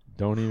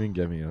 Don't even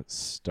get me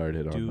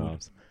started on Dude.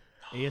 knobs.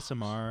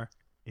 ASMR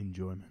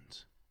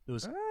enjoyment. It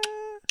was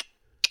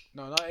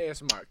No, not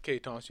ASMR. Okay,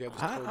 Thomas, you have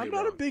this totally I'm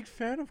not a wrong. big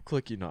fan of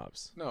clicky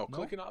knobs. No,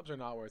 clicky knobs are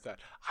not worth that.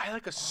 I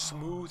like a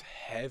smooth,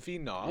 heavy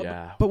knob.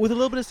 Yeah. but with a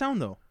little bit of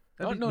sound though.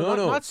 No, That'd be- no,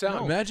 not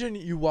sound. Imagine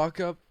you walk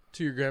up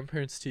to your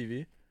grandparents'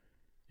 TV,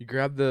 you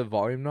grab the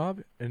volume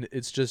knob, and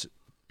it's just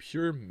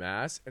pure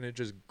mass, and it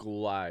just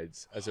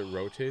glides as it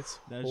rotates.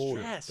 That's Holy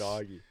true. Yes.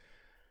 doggy.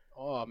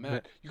 Oh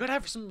man, you gotta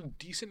have some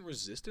decent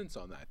resistance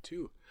on that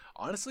too.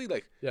 Honestly,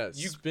 like Yeah,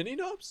 you spinny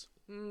knobs?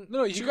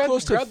 no, you Too grab,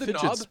 close to grab the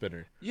fidget knob.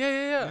 spinner.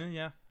 Yeah.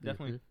 Yeah,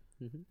 definitely.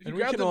 If you And we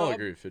grab can the all knob,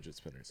 agree fidget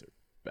spinners are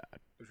bad.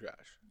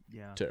 trash.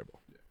 Yeah.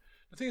 Terrible.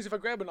 The thing is, if I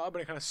grab a knob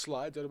and it kind of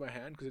slides out of my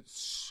hand because it's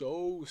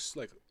so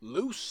like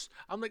loose,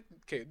 I'm like,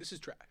 okay, this is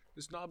trash.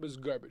 This knob is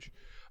garbage.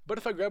 But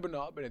if I grab a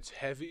knob and it's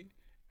heavy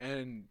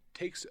and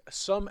takes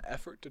some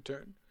effort to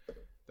turn,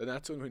 then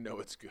that's when we know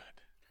it's good.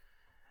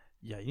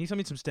 Yeah, you need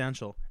something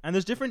substantial. And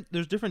there's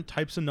different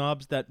types of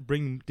knobs that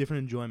bring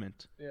different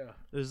enjoyment. Yeah.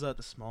 There's the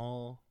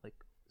small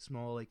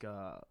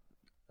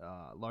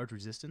large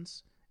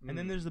resistance, and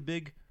then there's the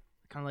big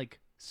kind of like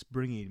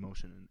springy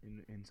motion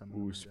in some. Ooh,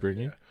 of them.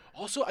 springy?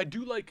 Also, I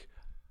do like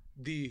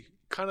the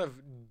kind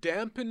of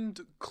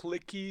dampened,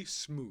 clicky,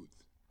 smooth.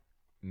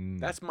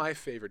 That's my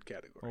favorite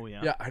category. Oh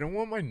yeah. Yeah, I don't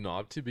want my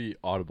knob to be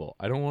audible.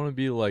 I don't want to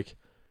be like,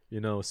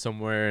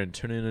 somewhere and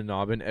turning a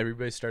knob and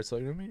everybody starts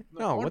looking at me. I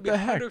No, wanna what be the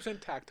heck? 100%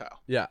 tactile.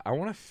 Yeah, I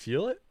want to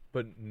feel it,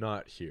 but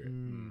not hear it.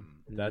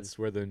 That's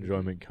where the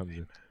enjoyment comes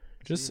in.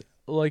 Just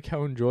like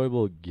how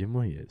enjoyable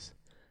Gimli is.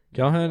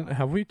 Galhan,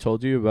 have we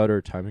told you about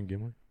our time in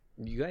Gimli?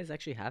 You guys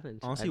actually haven't.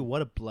 Honestly,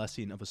 what a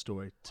blessing of a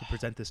story to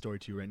present this story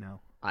to you right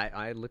now.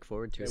 I look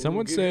forward to it. Some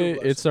would give you a say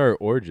blessing. it's our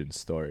origin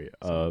story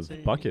of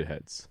say-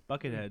 Bucketheads.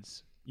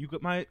 Bucketheads.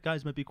 My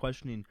guys might be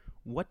questioning,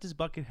 what does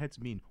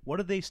Bucketheads mean? What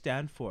do they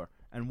stand for?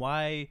 And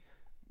why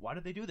do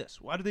they do this?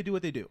 Why do they do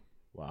what they do?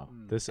 Wow.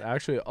 This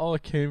actually all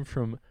came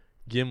from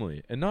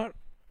Gimli, and not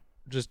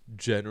just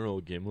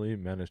general Gimli,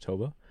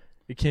 Manitoba.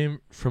 It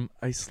came from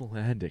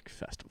Icelandic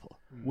festival.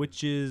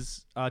 Which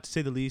is, to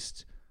say the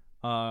least,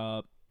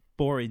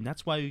 boring.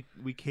 That's why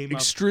we came up.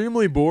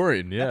 Extremely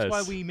boring, yes. That's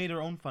why we made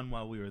our own fun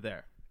while we were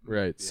there.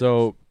 Right.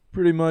 So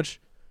pretty much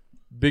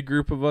big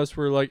group of us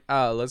were like,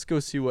 let's go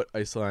see what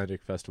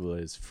Icelandic festival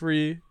is.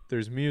 Free,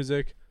 there's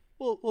music.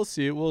 We'll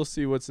see it. We'll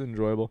see what's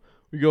enjoyable.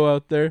 We go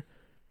out there.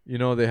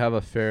 They have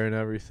a fair and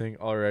everything.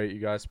 All right, you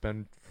got to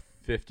spend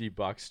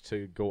 $50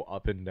 to go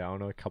up and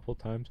down a couple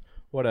times.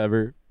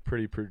 Whatever,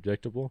 pretty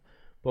predictable.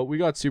 But we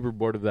got super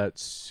bored of that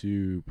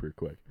super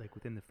quick. Like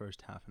within the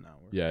first half an hour.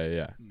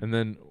 Yeah. And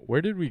then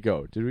where did we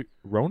go? Did we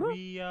Rona?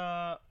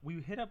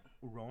 We hit up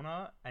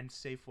Rona and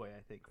Safeway,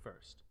 I think,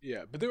 first.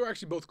 Yeah, but they were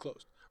actually both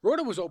closed.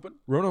 Rona was open.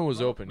 Rona was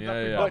open. We got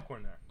Yeah. free Yeah.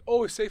 popcorn there. Oh,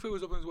 Safeway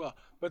was open as well.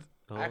 But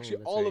Oh, actually,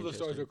 that's all very of the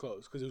stores interesting. were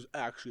closed because it was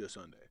actually a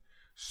Sunday.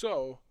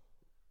 So,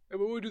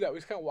 when we do that, we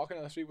just kind of walking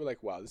down the street. We're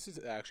like, wow, this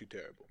is actually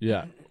terrible.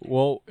 Yeah.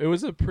 Well, it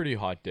was a pretty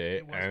hot day,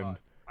 It was and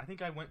hot. I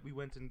think we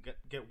went and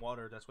get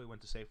water. That's why we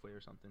went to Safeway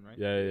or something, right?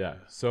 yeah.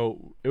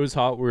 So it was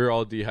hot. We were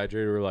all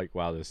dehydrated. We were like,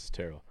 wow, this is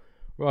terrible.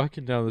 We're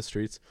walking down the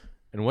streets,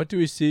 and what do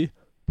we see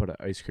but an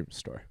ice cream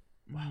store?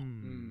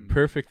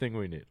 Perfect thing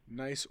we need.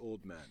 Nice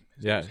old man.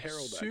 His Yeah, name was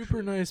Harold, super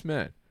actually. nice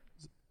man.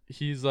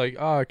 He's like,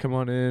 come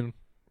on in,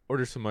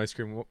 order some ice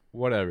cream,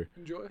 whatever.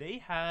 Enjoy. They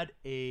had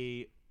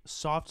a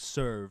soft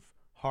serve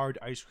hard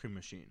ice cream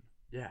machine.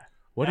 Yeah.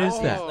 What is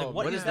that? Oh, Like,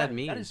 what does that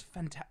mean? That is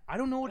fantastic. I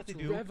don't know what That's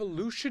they do.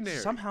 revolutionary.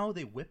 Somehow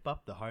they whip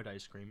up the hard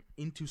ice cream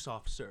into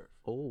soft serve.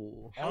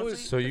 Oh. How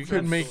is- So you That could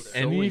sounds make so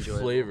any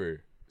enjoyable.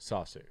 flavor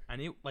sauce serve.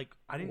 And it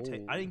I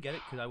didn't get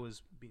it because I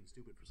was being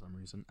stupid for some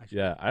reason. I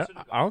Yeah,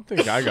 should've I don't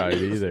think I got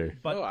it either.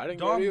 But No, I didn't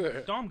Dom, get it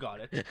either. Dom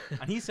got it,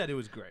 and he said it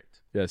was great.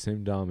 Yeah,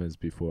 same Dom as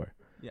before.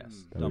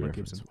 Yes, That Dominic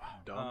reference. Gibson. Wow.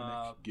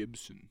 Dominic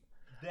Gibson.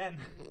 Then,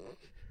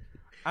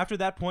 after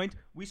that point,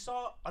 we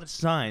saw a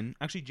sign.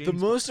 Actually, James The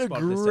most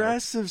spotted this out.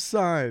 aggressive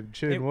sign,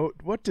 Chin. It-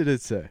 What did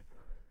it say?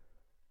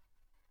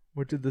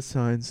 What did the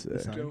sign say?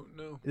 sign? Don't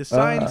know. The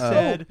sign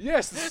said.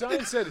 Yes, the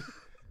sign said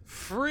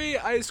free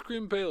ice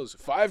cream pails,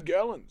 5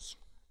 gallons.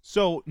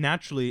 So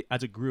naturally,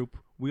 as a group,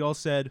 we all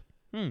said,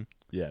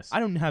 Yes. I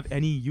don't have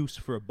any use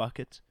for a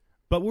bucket,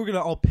 but we're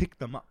gonna all pick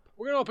them up.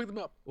 We're going to all pick them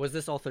up. Was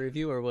this all three of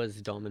you, or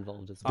was Dom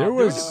involved as There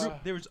well? was- a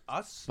group. There was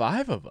us.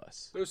 5 of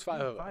us. There's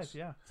 5 of us.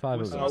 Yeah. Five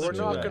With of some us. other We're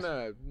not yes.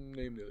 going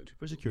to name the other two.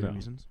 For security No.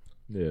 reasons.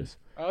 Yes.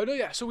 No,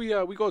 yeah. So we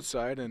go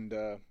outside and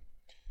we're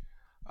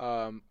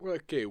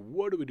like, okay,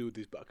 what do we do with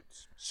these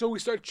buckets? So we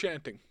start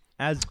chanting.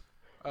 As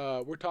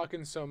We're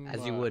talking some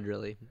As you would,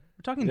 really.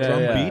 we're talking Yeah, drum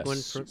yeah.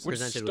 beats. When We're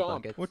presented with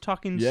stomp. buckets. We're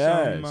talking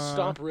Yes. some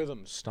stomp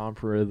rhythms.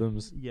 Stomp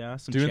rhythms. Yeah,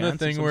 some Doing the chants of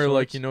thing some where,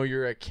 like, sorts.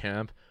 you're at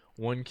camp,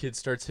 one kid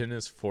starts hitting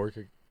his fork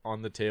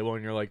on the table,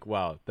 and you're like,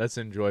 wow, that's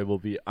an enjoyable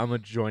beat. I'm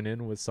going to join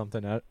in with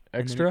something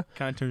extra.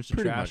 Kind of turns to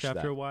Pretty trash much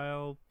after that. a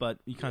while, but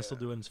you kind of still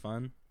do it and it's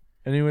fun.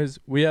 Anyways,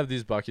 we have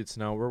these buckets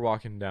now. We're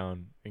walking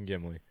down in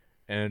Gimli,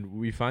 and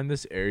we find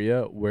this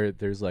area where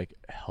there's like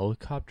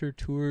helicopter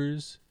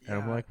tours, and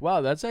I'm Yeah. like,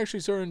 wow, that's actually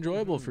sort of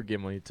enjoyable for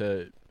Gimli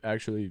to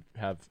actually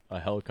have a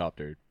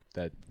helicopter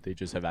that they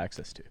just have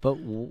access to. But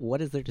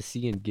what is there to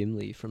see in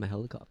Gimli from a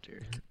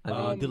helicopter?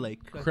 I mean, The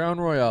lake.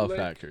 Crown Royale Lake.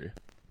 Factory.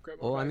 Grab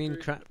oh, our I mean,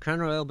 factory. Crown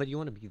Royal, but you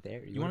want to be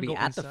there. You, want wanna to be go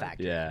at the inside.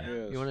 factory. Yeah.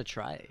 Yes. You want to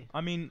try.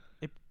 I mean,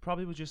 it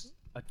probably was just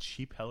a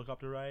cheap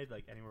helicopter ride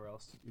like anywhere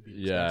else would be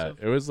Yeah,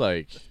 expensive. it was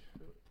like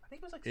I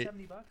think it was like it-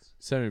 $70.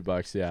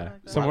 $70, yeah, Something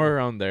like that. somewhere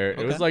around there. It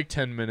was Okay. like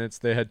 10 minutes.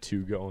 They had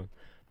 2 going,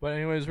 but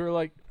anyways, we were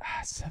like,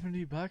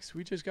 $70.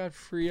 We just got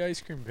free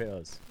ice cream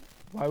pails.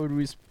 Why would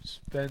we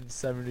spend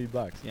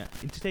 $70? Yeah,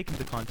 and to take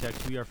into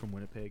context, we are from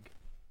Winnipeg.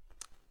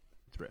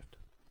 Thrift.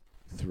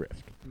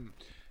 Thrift.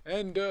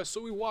 And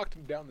so we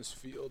walked down this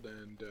field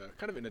and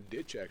kind of in a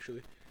ditch,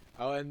 actually.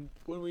 And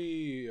when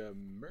we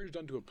merged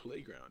onto a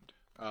playground,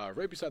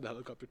 right beside the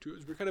helicopter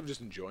tours, we're kind of just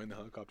enjoying the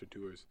helicopter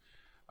tours.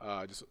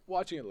 Just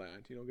watching it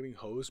land, getting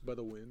hosed by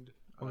the wind.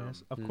 Oh,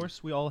 yes. Of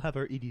course, we all have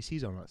our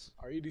EDCs on us.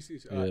 Our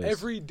EDCs. Yes.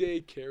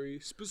 Everyday carry,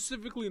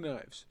 specifically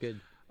knives. Good.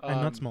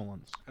 And not small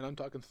ones. And I'm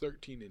talking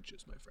 13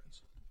 inches, my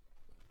friends.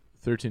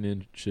 13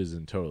 inches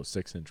in total,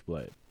 6-inch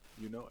blade.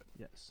 You know it.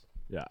 Yes.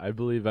 Yeah, I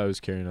believe I was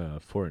carrying a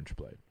 4-inch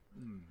blade.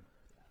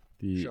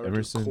 The Shout out to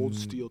Emerson Cold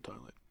Steel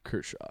Toilet.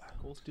 Kershaw.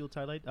 Cold Steel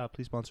Tie Light,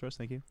 please sponsor us.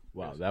 Thank you.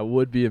 Wow, that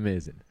would be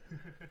amazing.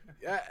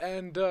 Yeah,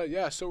 and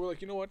so we're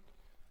like, you know what?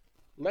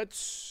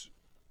 Let's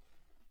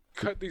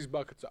cut these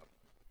buckets up.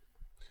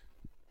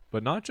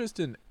 But not just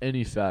in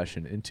any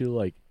fashion, into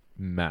like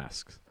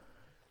masks.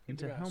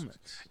 Into Yes.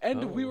 helmets.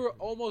 And we were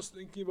almost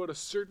thinking about a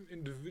certain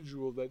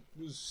individual that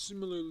was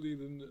similarly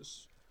than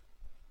this.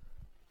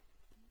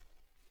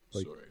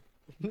 Like-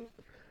 Sorry.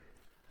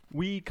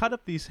 We cut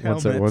up these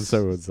One helmets.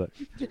 sec.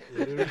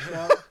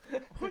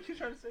 What you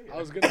trying to say? I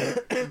was gonna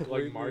Like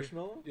completely-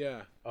 marshmallow?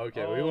 Yeah.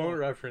 Okay, we Oh. won't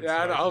reference.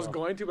 Yeah, no, I was marshmallow.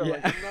 going to, but Yeah.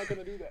 like, I'm not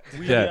gonna do that.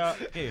 We, Yeah.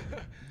 okay.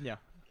 Yeah.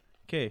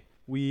 Okay.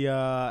 We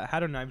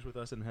had our knives with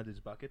us and had these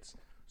buckets.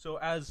 So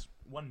as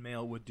one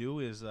male would do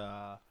is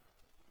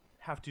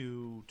have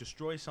to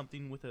destroy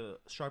something with a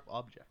sharp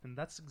object, and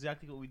that's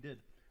exactly what we did.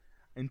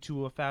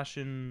 Into a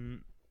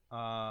fashion,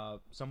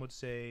 some would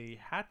say,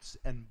 hats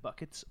and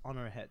buckets on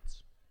our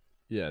heads.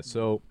 Yeah,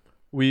 so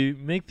we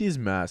make these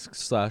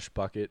masks /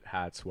 bucket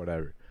hats,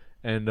 whatever,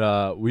 and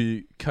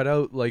we cut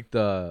out like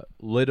the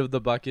lid of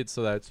the bucket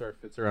so that it sort of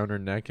fits around our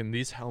neck. And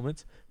these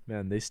helmets,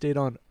 man, they stayed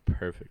on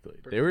perfectly.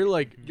 They were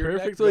like Your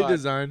neck perfectly got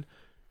designed.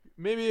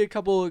 Maybe a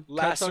couple of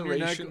cuts on your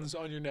neck Lacerations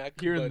on your neck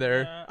here but and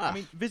there. I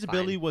mean,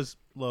 visibility was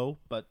low,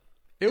 but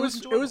It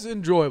was was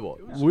enjoyable.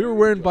 was We were very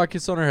wearing enjoyable.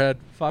 buckets on our head.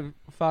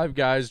 Five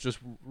guys just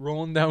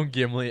rolling down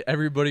Gimli.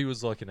 Everybody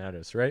was looking at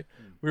us, right?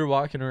 We were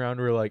walking around.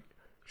 We were like,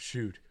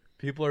 shoot,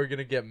 people are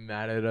gonna get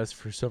mad at us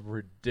for some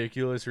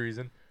ridiculous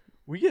reason.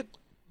 We get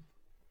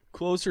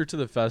closer to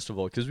the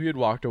festival because we had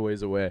walked a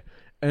ways away,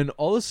 and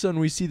all of a sudden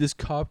we see this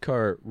cop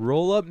car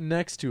roll up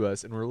next to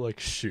us, and we're like,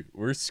 shoot,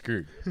 we're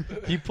screwed.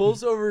 He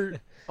pulls over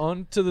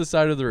onto the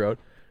side of the road,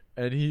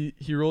 and he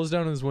rolls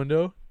down his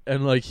window,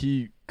 and like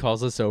he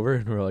calls us over,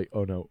 and we're like,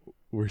 oh no,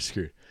 we're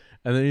screwed.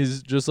 And then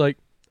he's just like,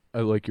 I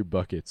like your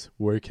buckets.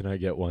 Where can I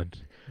get one?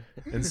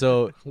 And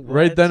so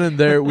right What? then and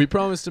there, we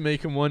promised to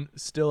make him one.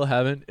 Still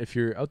haven't. If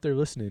you're out there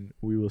listening,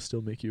 we will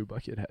still make you a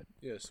bucket hat.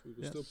 yes, we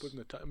were still Yes. putting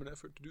the time and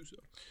effort to do so.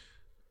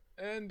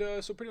 And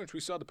so pretty much we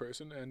saw the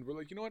person and we're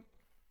like, you know what?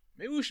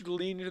 Maybe we should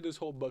lean into this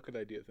whole bucket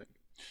idea thing.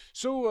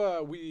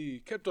 So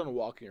we kept on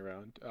walking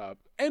around.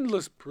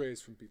 Endless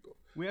praise from people.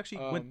 we actually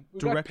went We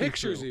got directly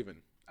pictures through. even.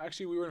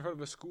 Actually, we were in front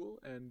of a school,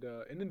 and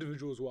an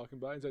individual was walking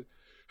by and said,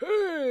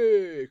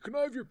 "Hey, can I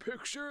have your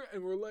picture?"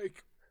 And we're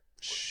like,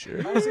 Sure.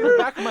 I was in the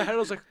back of my head, I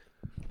was like,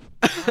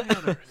 "Why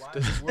on earth?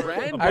 This is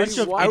brand A new. bunch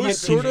of I was idiot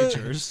sorta-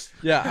 teenagers.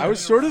 Yeah, I was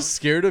sort of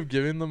scared of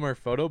giving them our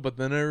photo, but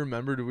then I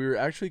remembered we were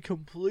actually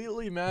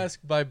completely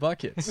masked by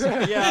buckets.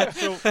 Yeah.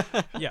 So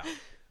yeah.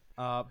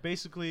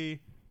 Basically,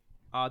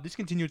 this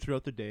continued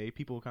throughout the day.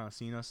 People kind of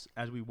seen us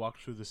as we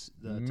walked through the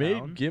Made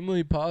town.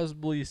 Gimli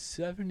possibly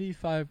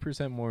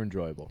 75% more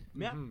enjoyable.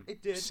 Yeah,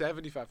 it did.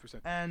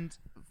 75%. And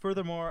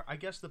furthermore, I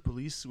guess the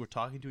police were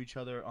talking to each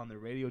other on the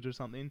radios or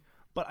something.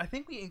 But I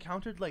think we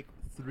encountered like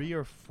 3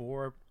 or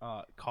 4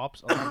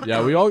 cops. along the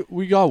Yeah, road,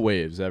 we got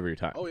waves every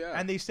time. Oh yeah.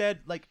 and they said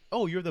like,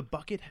 "Oh, you're the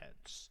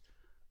Bucketheads."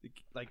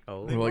 Like,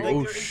 Oh. they We're like, were,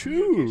 "Oh, they're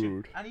in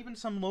communication." shoot. And even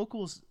some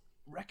locals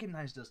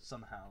recognized us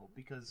somehow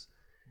because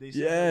they said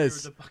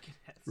Yes. we were the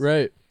Bucketheads.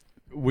 Right.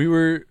 We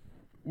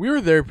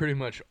were there pretty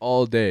much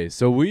all day.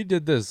 So we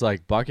did this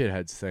like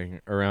Bucketheads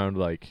thing around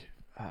like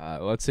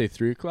let's say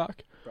 3:00.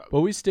 Probably. But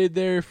we stayed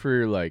there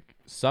for like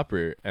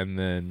supper and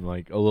then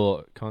like a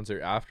little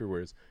concert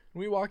afterwards.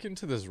 We walk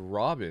into this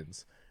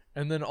Robbins,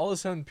 and then all of a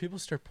sudden people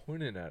start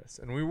pointing at us,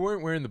 and we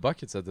weren't wearing the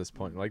buckets at this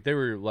point. Like they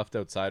were left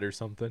outside or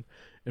something,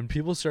 and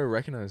people started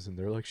recognizing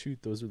them. They're like,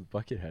 "Shoot, those are the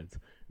Bucketheads."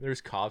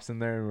 There's cops in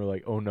there, and we're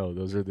like, "Oh no,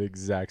 those are the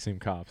exact same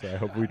cops. I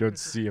hope we don't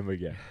see them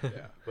again."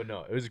 Yeah. But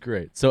no, it was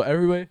great. So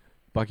everybody,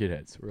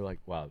 Bucketheads. We're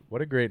like, wow,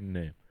 what a great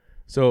name.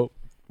 So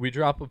we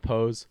drop a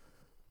pose.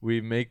 We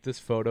make this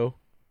photo,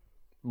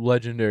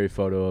 legendary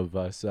photo of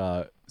us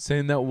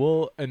saying that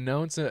we'll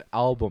announce an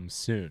album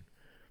soon.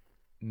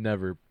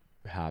 Never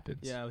happens.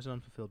 Yeah, it was an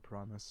unfulfilled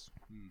promise.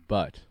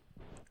 But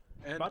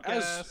And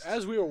Podcast.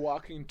 as we were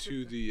walking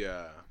to the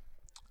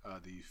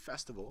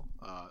festival,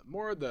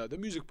 more the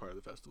music part of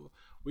the festival,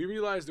 we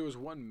realized there was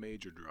one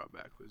major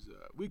drawback was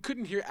we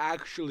couldn't hear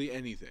actually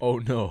anything. oh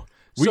no,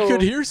 we So,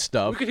 could hear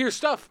stuff. We could hear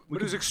stuff,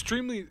 but it was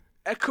extremely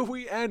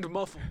echoey and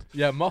muffled.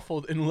 Yeah,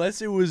 muffled,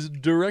 unless it was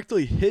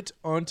directly hit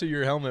onto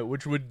your helmet,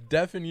 which would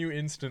deafen you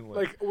instantly.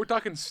 Like, we're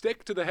talking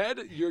stick to the head,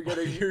 you're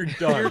getting You're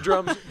done.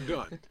 eardrums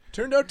done.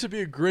 Turned out to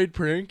be a great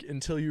prank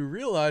until you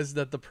realized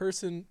that the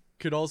person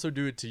could also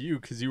do it to you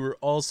because you were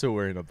also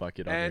wearing a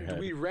bucket on your And head.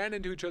 we ran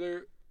into each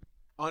other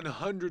on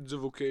hundreds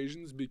of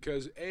occasions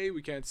because A,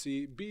 we can't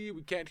see, B,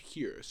 we can't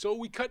hear. So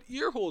we cut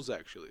ear holes,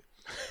 actually,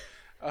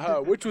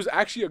 which was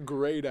actually a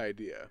great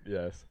idea.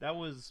 Yes. That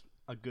was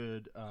a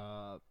good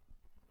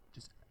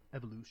just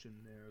evolution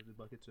there of the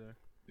buckets there.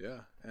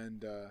 Yeah,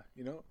 and,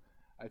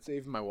 I'd say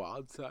even my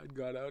wild side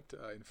got out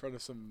in front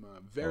of some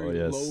very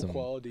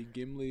low-quality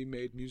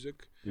Gimli-made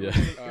music. Yeah.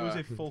 It was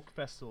a folk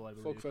festival, I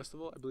believe. Folk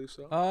festival, I believe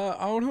so.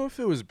 I don't know if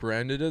it was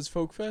branded as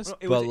folk fest, No,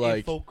 it but was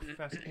like, a folk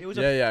festival. It was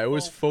it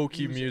was folk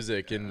folky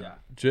music, and Yeah.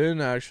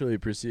 Jin actually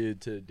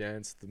proceeded to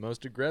dance the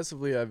most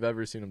aggressively I've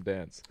ever seen him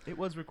dance. It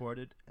was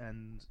recorded,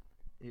 and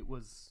it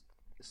was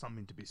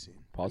something to be seen.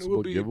 And it Possible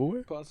will be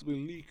giveaway? possibly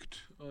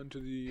leaked onto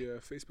the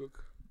Facebook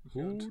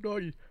account. Ooh,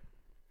 doggy.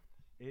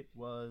 It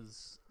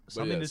was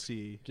something to yes.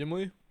 see.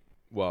 Gimli?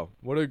 Wow,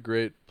 what a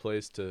great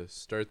place to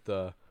start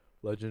the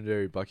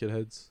legendary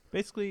Bucketheads.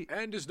 Basically,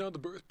 And is now the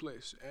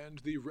birthplace and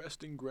the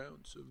resting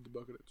grounds of the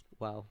Bucketheads.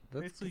 Wow,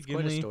 that's Basically,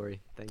 quite a Gimli-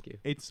 story. Thank you.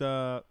 it's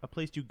a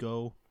place you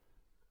go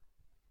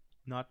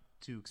not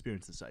to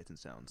experience the sights and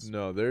sounds.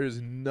 No, there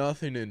is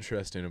nothing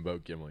interesting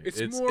about Gimli. It's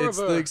It's more of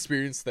the a-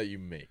 experience that you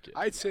make it.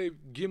 I'd say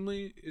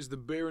Gimli is the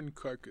barren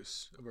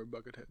carcass of our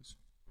Bucketheads.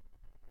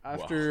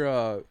 After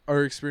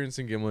our experience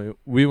in Gimli,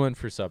 we went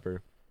for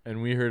supper,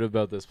 and we heard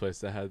about this place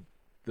that had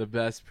the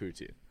best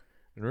poutine.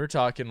 And we're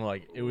talking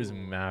like it was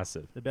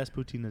massive. The best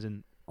poutine is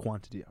in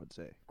quantity, I would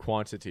say.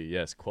 Quantity,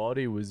 yes.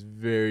 Quality was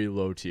very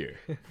low tier,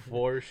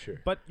 for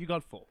sure. But you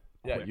got full.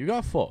 Yeah, quick. you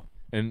got full.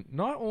 And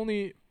not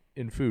only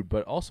in food,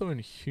 but also in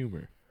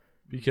humor.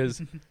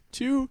 Because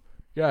two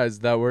guys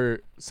that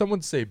were, some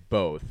would say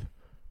both.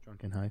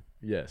 Drunk and high.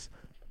 Yes.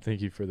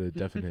 Thank you for the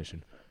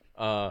definition.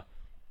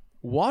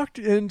 Walked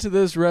into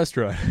this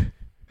restaurant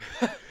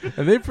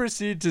and they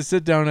proceed to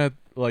sit down at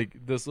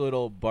like this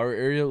little bar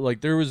area. Like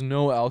there was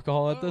no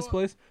alcohol at this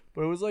place,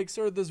 but it was like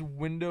sort of this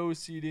window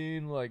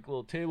seating, like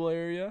little table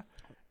area.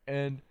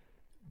 And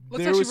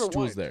Let's there actually was rewind.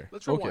 stools there.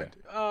 Let's Okay.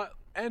 rewind.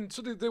 And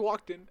so they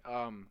walked in.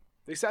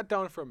 They sat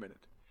down for a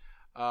minute.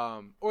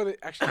 Or they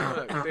actually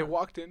they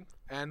walked in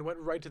and went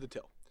right to the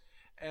till.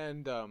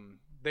 And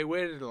they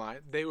waited in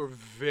line. They were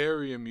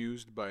very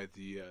amused by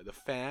the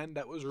fan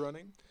that was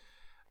running.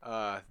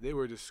 They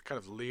were just kind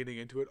of leaning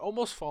into it,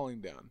 almost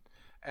falling down.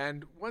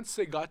 And once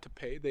they got to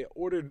pay, they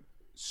ordered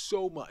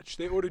so much.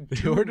 They ordered They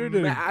two ordered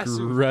an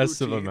massive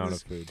aggressive amount poutines,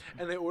 of food.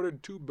 and they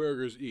ordered 2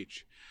 burgers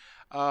each.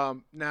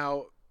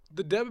 Now,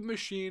 the debit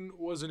machine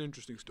was an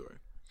interesting story.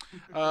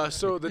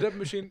 So the debit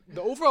machine,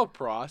 the overall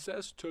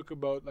process took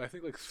about, I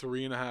think, like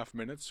 3.5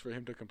 minutes for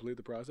him to complete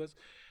the process.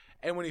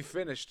 And when he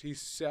finished, he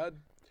said,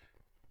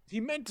 he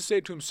meant to say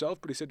it to himself,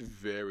 but he said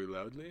very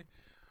loudly,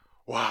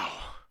 "Wow,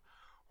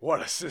 what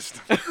a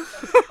system."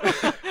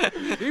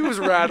 He was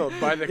rattled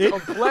by the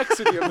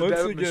complexity of the Once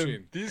debit again,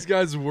 machine. these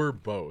guys were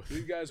both.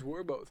 These guys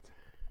were both.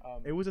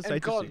 It was a And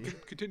sight to Colin, see.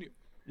 continue.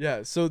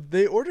 Yeah, so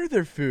they order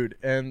their food,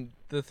 and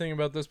the thing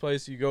about this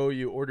place, you go,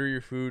 you order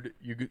your food,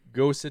 you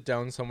go sit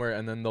down somewhere,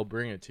 and then they'll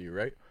bring it to you,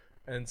 right?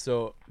 And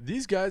so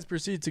these guys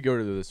proceed to go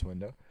to this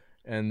window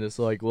and this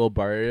like little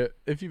bar area.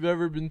 If you've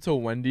ever been to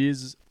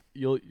Wendy's,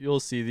 you'll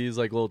see these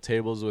like little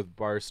tables with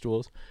bar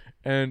stools,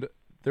 and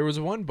there was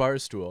one bar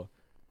stool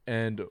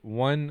and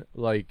one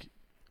like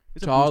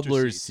It's a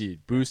toddler booster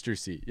booster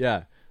seat,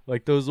 yeah,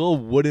 like those little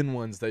wooden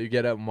ones that you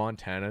get at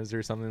Montana's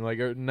or something, like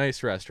a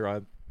nice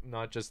restaurant,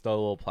 not just the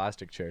little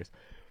plastic chairs.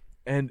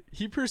 And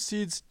he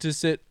proceeds to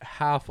sit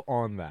half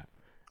on that.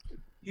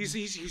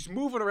 He's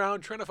moving around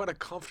trying to find a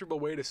comfortable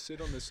way to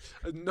sit on this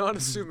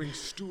non-assuming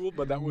stool,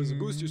 but that was a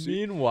booster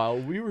seat. Meanwhile,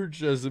 we were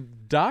just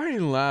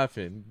dying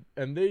laughing,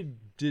 and they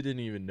didn't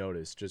even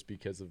notice just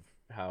because of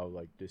how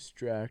like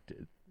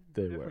distracted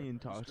they Definitely were.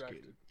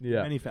 intoxicated.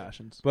 Yeah. Many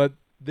fashions. But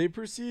they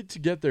proceed to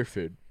get their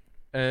food,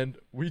 and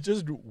we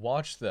just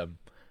watch them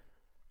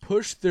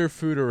push their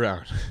food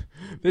around.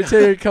 They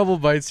take a couple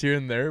bites here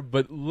and there,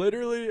 but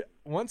literally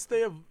once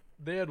they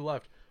had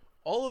left,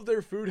 all of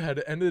their food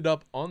had ended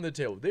up on the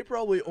table. They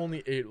probably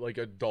only ate like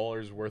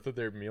 $1 worth of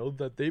their meal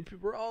that they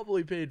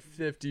probably paid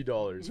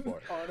 $50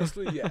 for.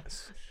 Honestly,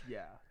 yes.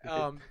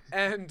 Yeah.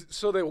 And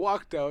so they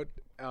walked out.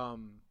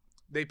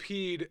 They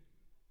peed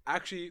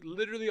actually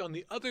literally on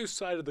the other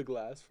side of the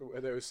glass from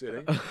where they were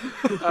sitting.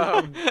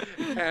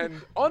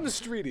 And on the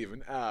street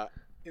even,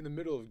 in the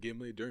middle of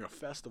Gimli during a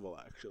festival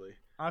actually.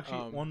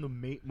 Actually, one of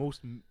the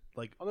most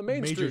like on the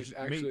main major street,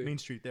 actually. main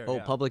street there. Oh,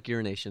 yeah. public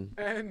urination.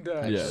 And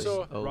Yes.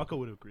 so Oh. Rocco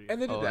would agree.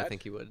 and they did Oh, that. I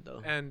think he would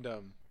though. And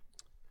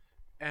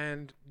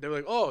they were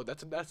like, "Oh,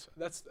 that's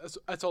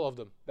all of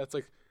them.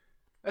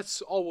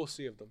 That's all we'll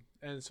see of them."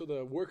 And so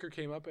the worker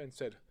came up and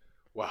said,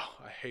 "Wow,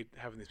 I hate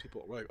having these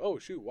people." We're like, "Oh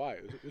shoot, why?"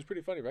 It was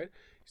pretty funny, right?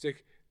 He's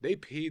like, "They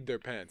peed their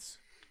pants."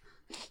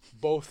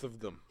 Both of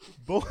them.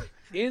 Both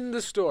In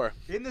the store.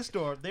 in the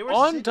store. They were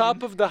On sitting-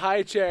 top of the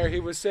high chair he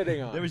was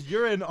sitting on. There was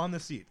urine on the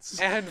seats.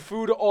 and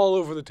food all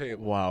over the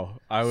table. Wow.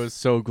 I was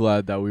so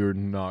glad that we were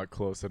not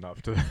close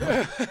enough to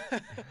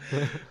that.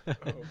 Yeah.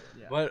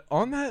 But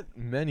on that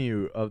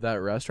menu of that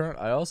restaurant,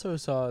 I also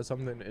saw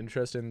something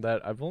interesting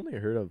that I've only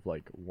heard of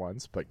like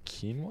once, but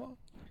quinoa?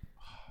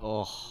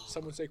 Oh,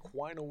 Some would say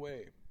quine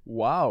away.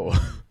 Wow.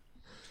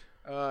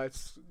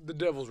 It's the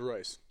devil's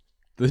rice.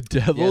 The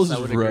devil's I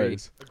would agree.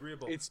 rice.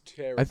 Agreeable. It's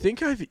terrible. I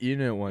think I've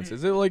eaten it once.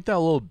 Is it like that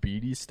little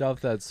beady stuff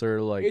that's sort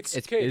of like it's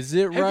cake. is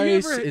it Have you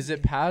rice? ever- Is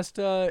it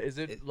pasta? Is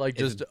it like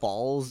is just it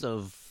balls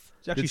of?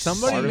 It's actually did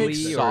somebody barley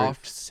make or-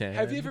 soft sand?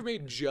 Have you ever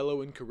made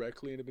Jello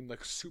incorrectly and it been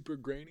like super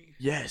grainy?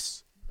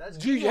 Yes.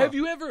 Have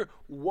you ever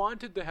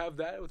wanted to have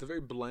that with a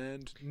very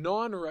bland,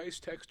 non-rice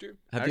texture?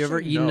 Have you ever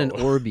Actually, eaten an no.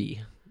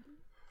 Orby?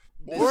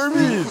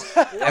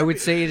 Orbeez. I would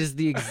say it is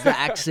the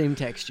exact same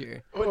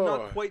texture. but Oh.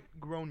 not quite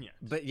grown yet.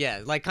 But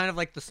yeah, like kind of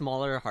like the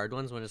smaller hard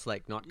ones when it's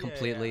like not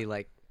completely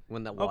like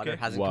when the water Okay.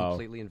 hasn't Wow.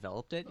 completely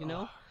enveloped it, you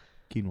know?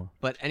 Quinoa.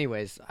 But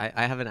anyways,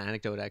 I have an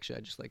anecdote actually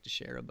I'd just like to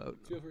share about.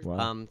 Feel free.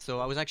 Wow. So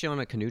I was actually on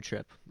a canoe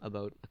trip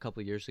about a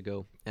couple of years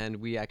ago, and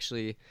we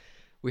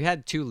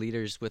had two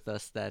leaders with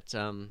us that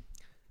some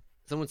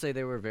would say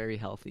they were very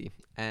healthy,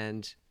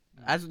 and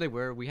as they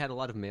were, we had a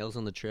lot of males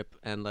on the trip,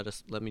 and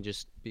let me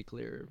just be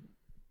clear,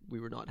 we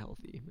were not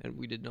healthy, and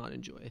we did not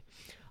enjoy.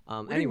 We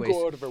didn't Anyways,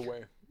 go out of our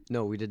way.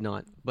 no, we did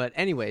not. But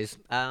anyways,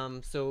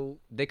 so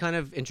they kind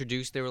of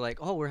introduced. They were like,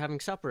 "Oh, we're having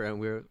supper,"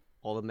 and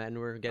all the men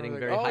were getting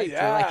like, very "Oh, hyped. They're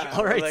yeah." like,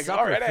 "All right, Like,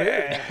 supper,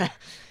 "Alrighty." food."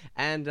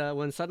 And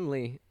when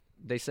suddenly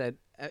they said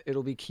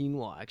it'll be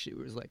quinoa, actually,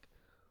 we was like,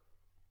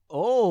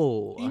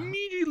 "Oh."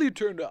 Immediately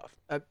turned off.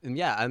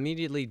 Yeah, I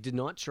immediately did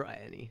not try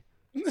any.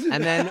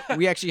 And then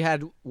we actually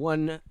had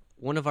one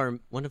of our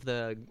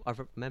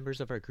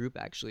members of our group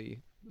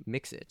actually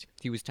mix it.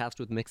 He was tasked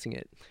with mixing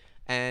it,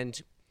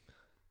 and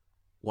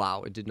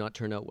wow, it did not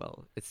turn out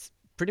well. It's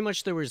pretty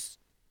much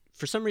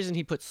for some reason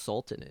he put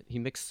salt in it. He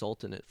mixed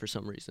salt in it for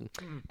some reason,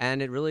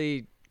 and it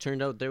really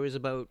turned out there was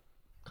about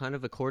kind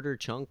of a quarter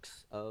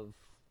chunks of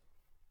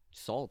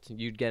salt.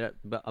 You'd get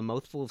a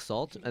mouthful of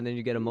salt, and then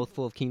you get a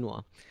mouthful of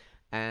quinoa,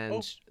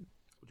 and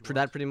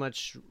that pretty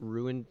much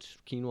ruined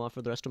quinoa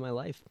for the rest of my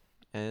life,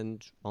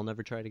 and I'll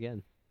never try it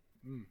again.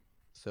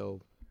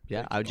 So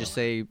yeah, I would just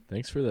say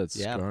Thanks for that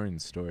Yeah. scarring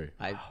story.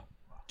 I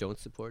don't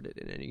support it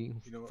in any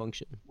You know what?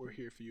 function. We're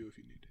here for you if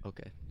you need.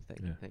 Okay,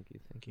 thank Yeah. you, thank you,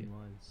 thank you.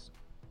 Quinoa is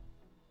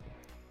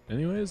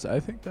Anyways, I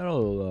think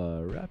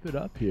that'll wrap it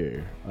up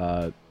here.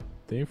 Thank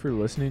you for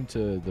listening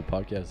to the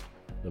podcast,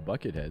 The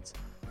Bucketheads.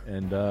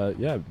 And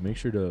yeah, make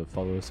sure to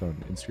follow us on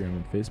Instagram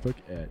and Facebook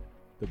at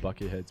The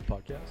Bucketheads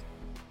Podcast.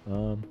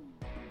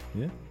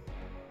 Yeah.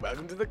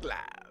 Welcome to the club.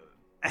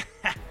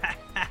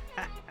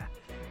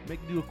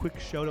 do a quick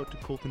shout out to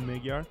Colton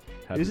Magyar.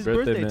 Happy It is his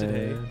birthday, birthday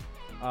today.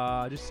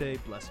 man. Just say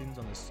blessings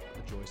on this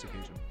joyous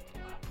occasion.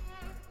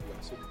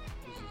 Blessed is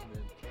his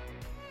name.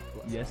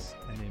 Blessed. Yes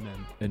and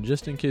amen. And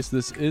just in case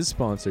this is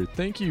sponsored,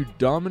 thank you,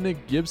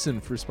 Dominic Gibson,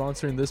 for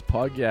sponsoring this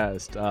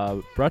podcast.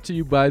 Brought to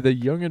you by the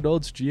Young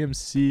Adults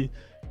GMC.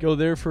 Go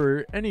there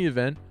for any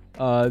event.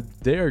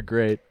 They are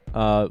great.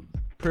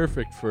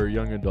 Perfect for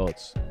young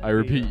adults. I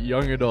repeat,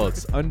 young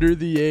adults under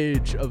the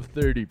age of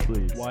 30,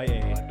 please.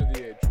 YA. Under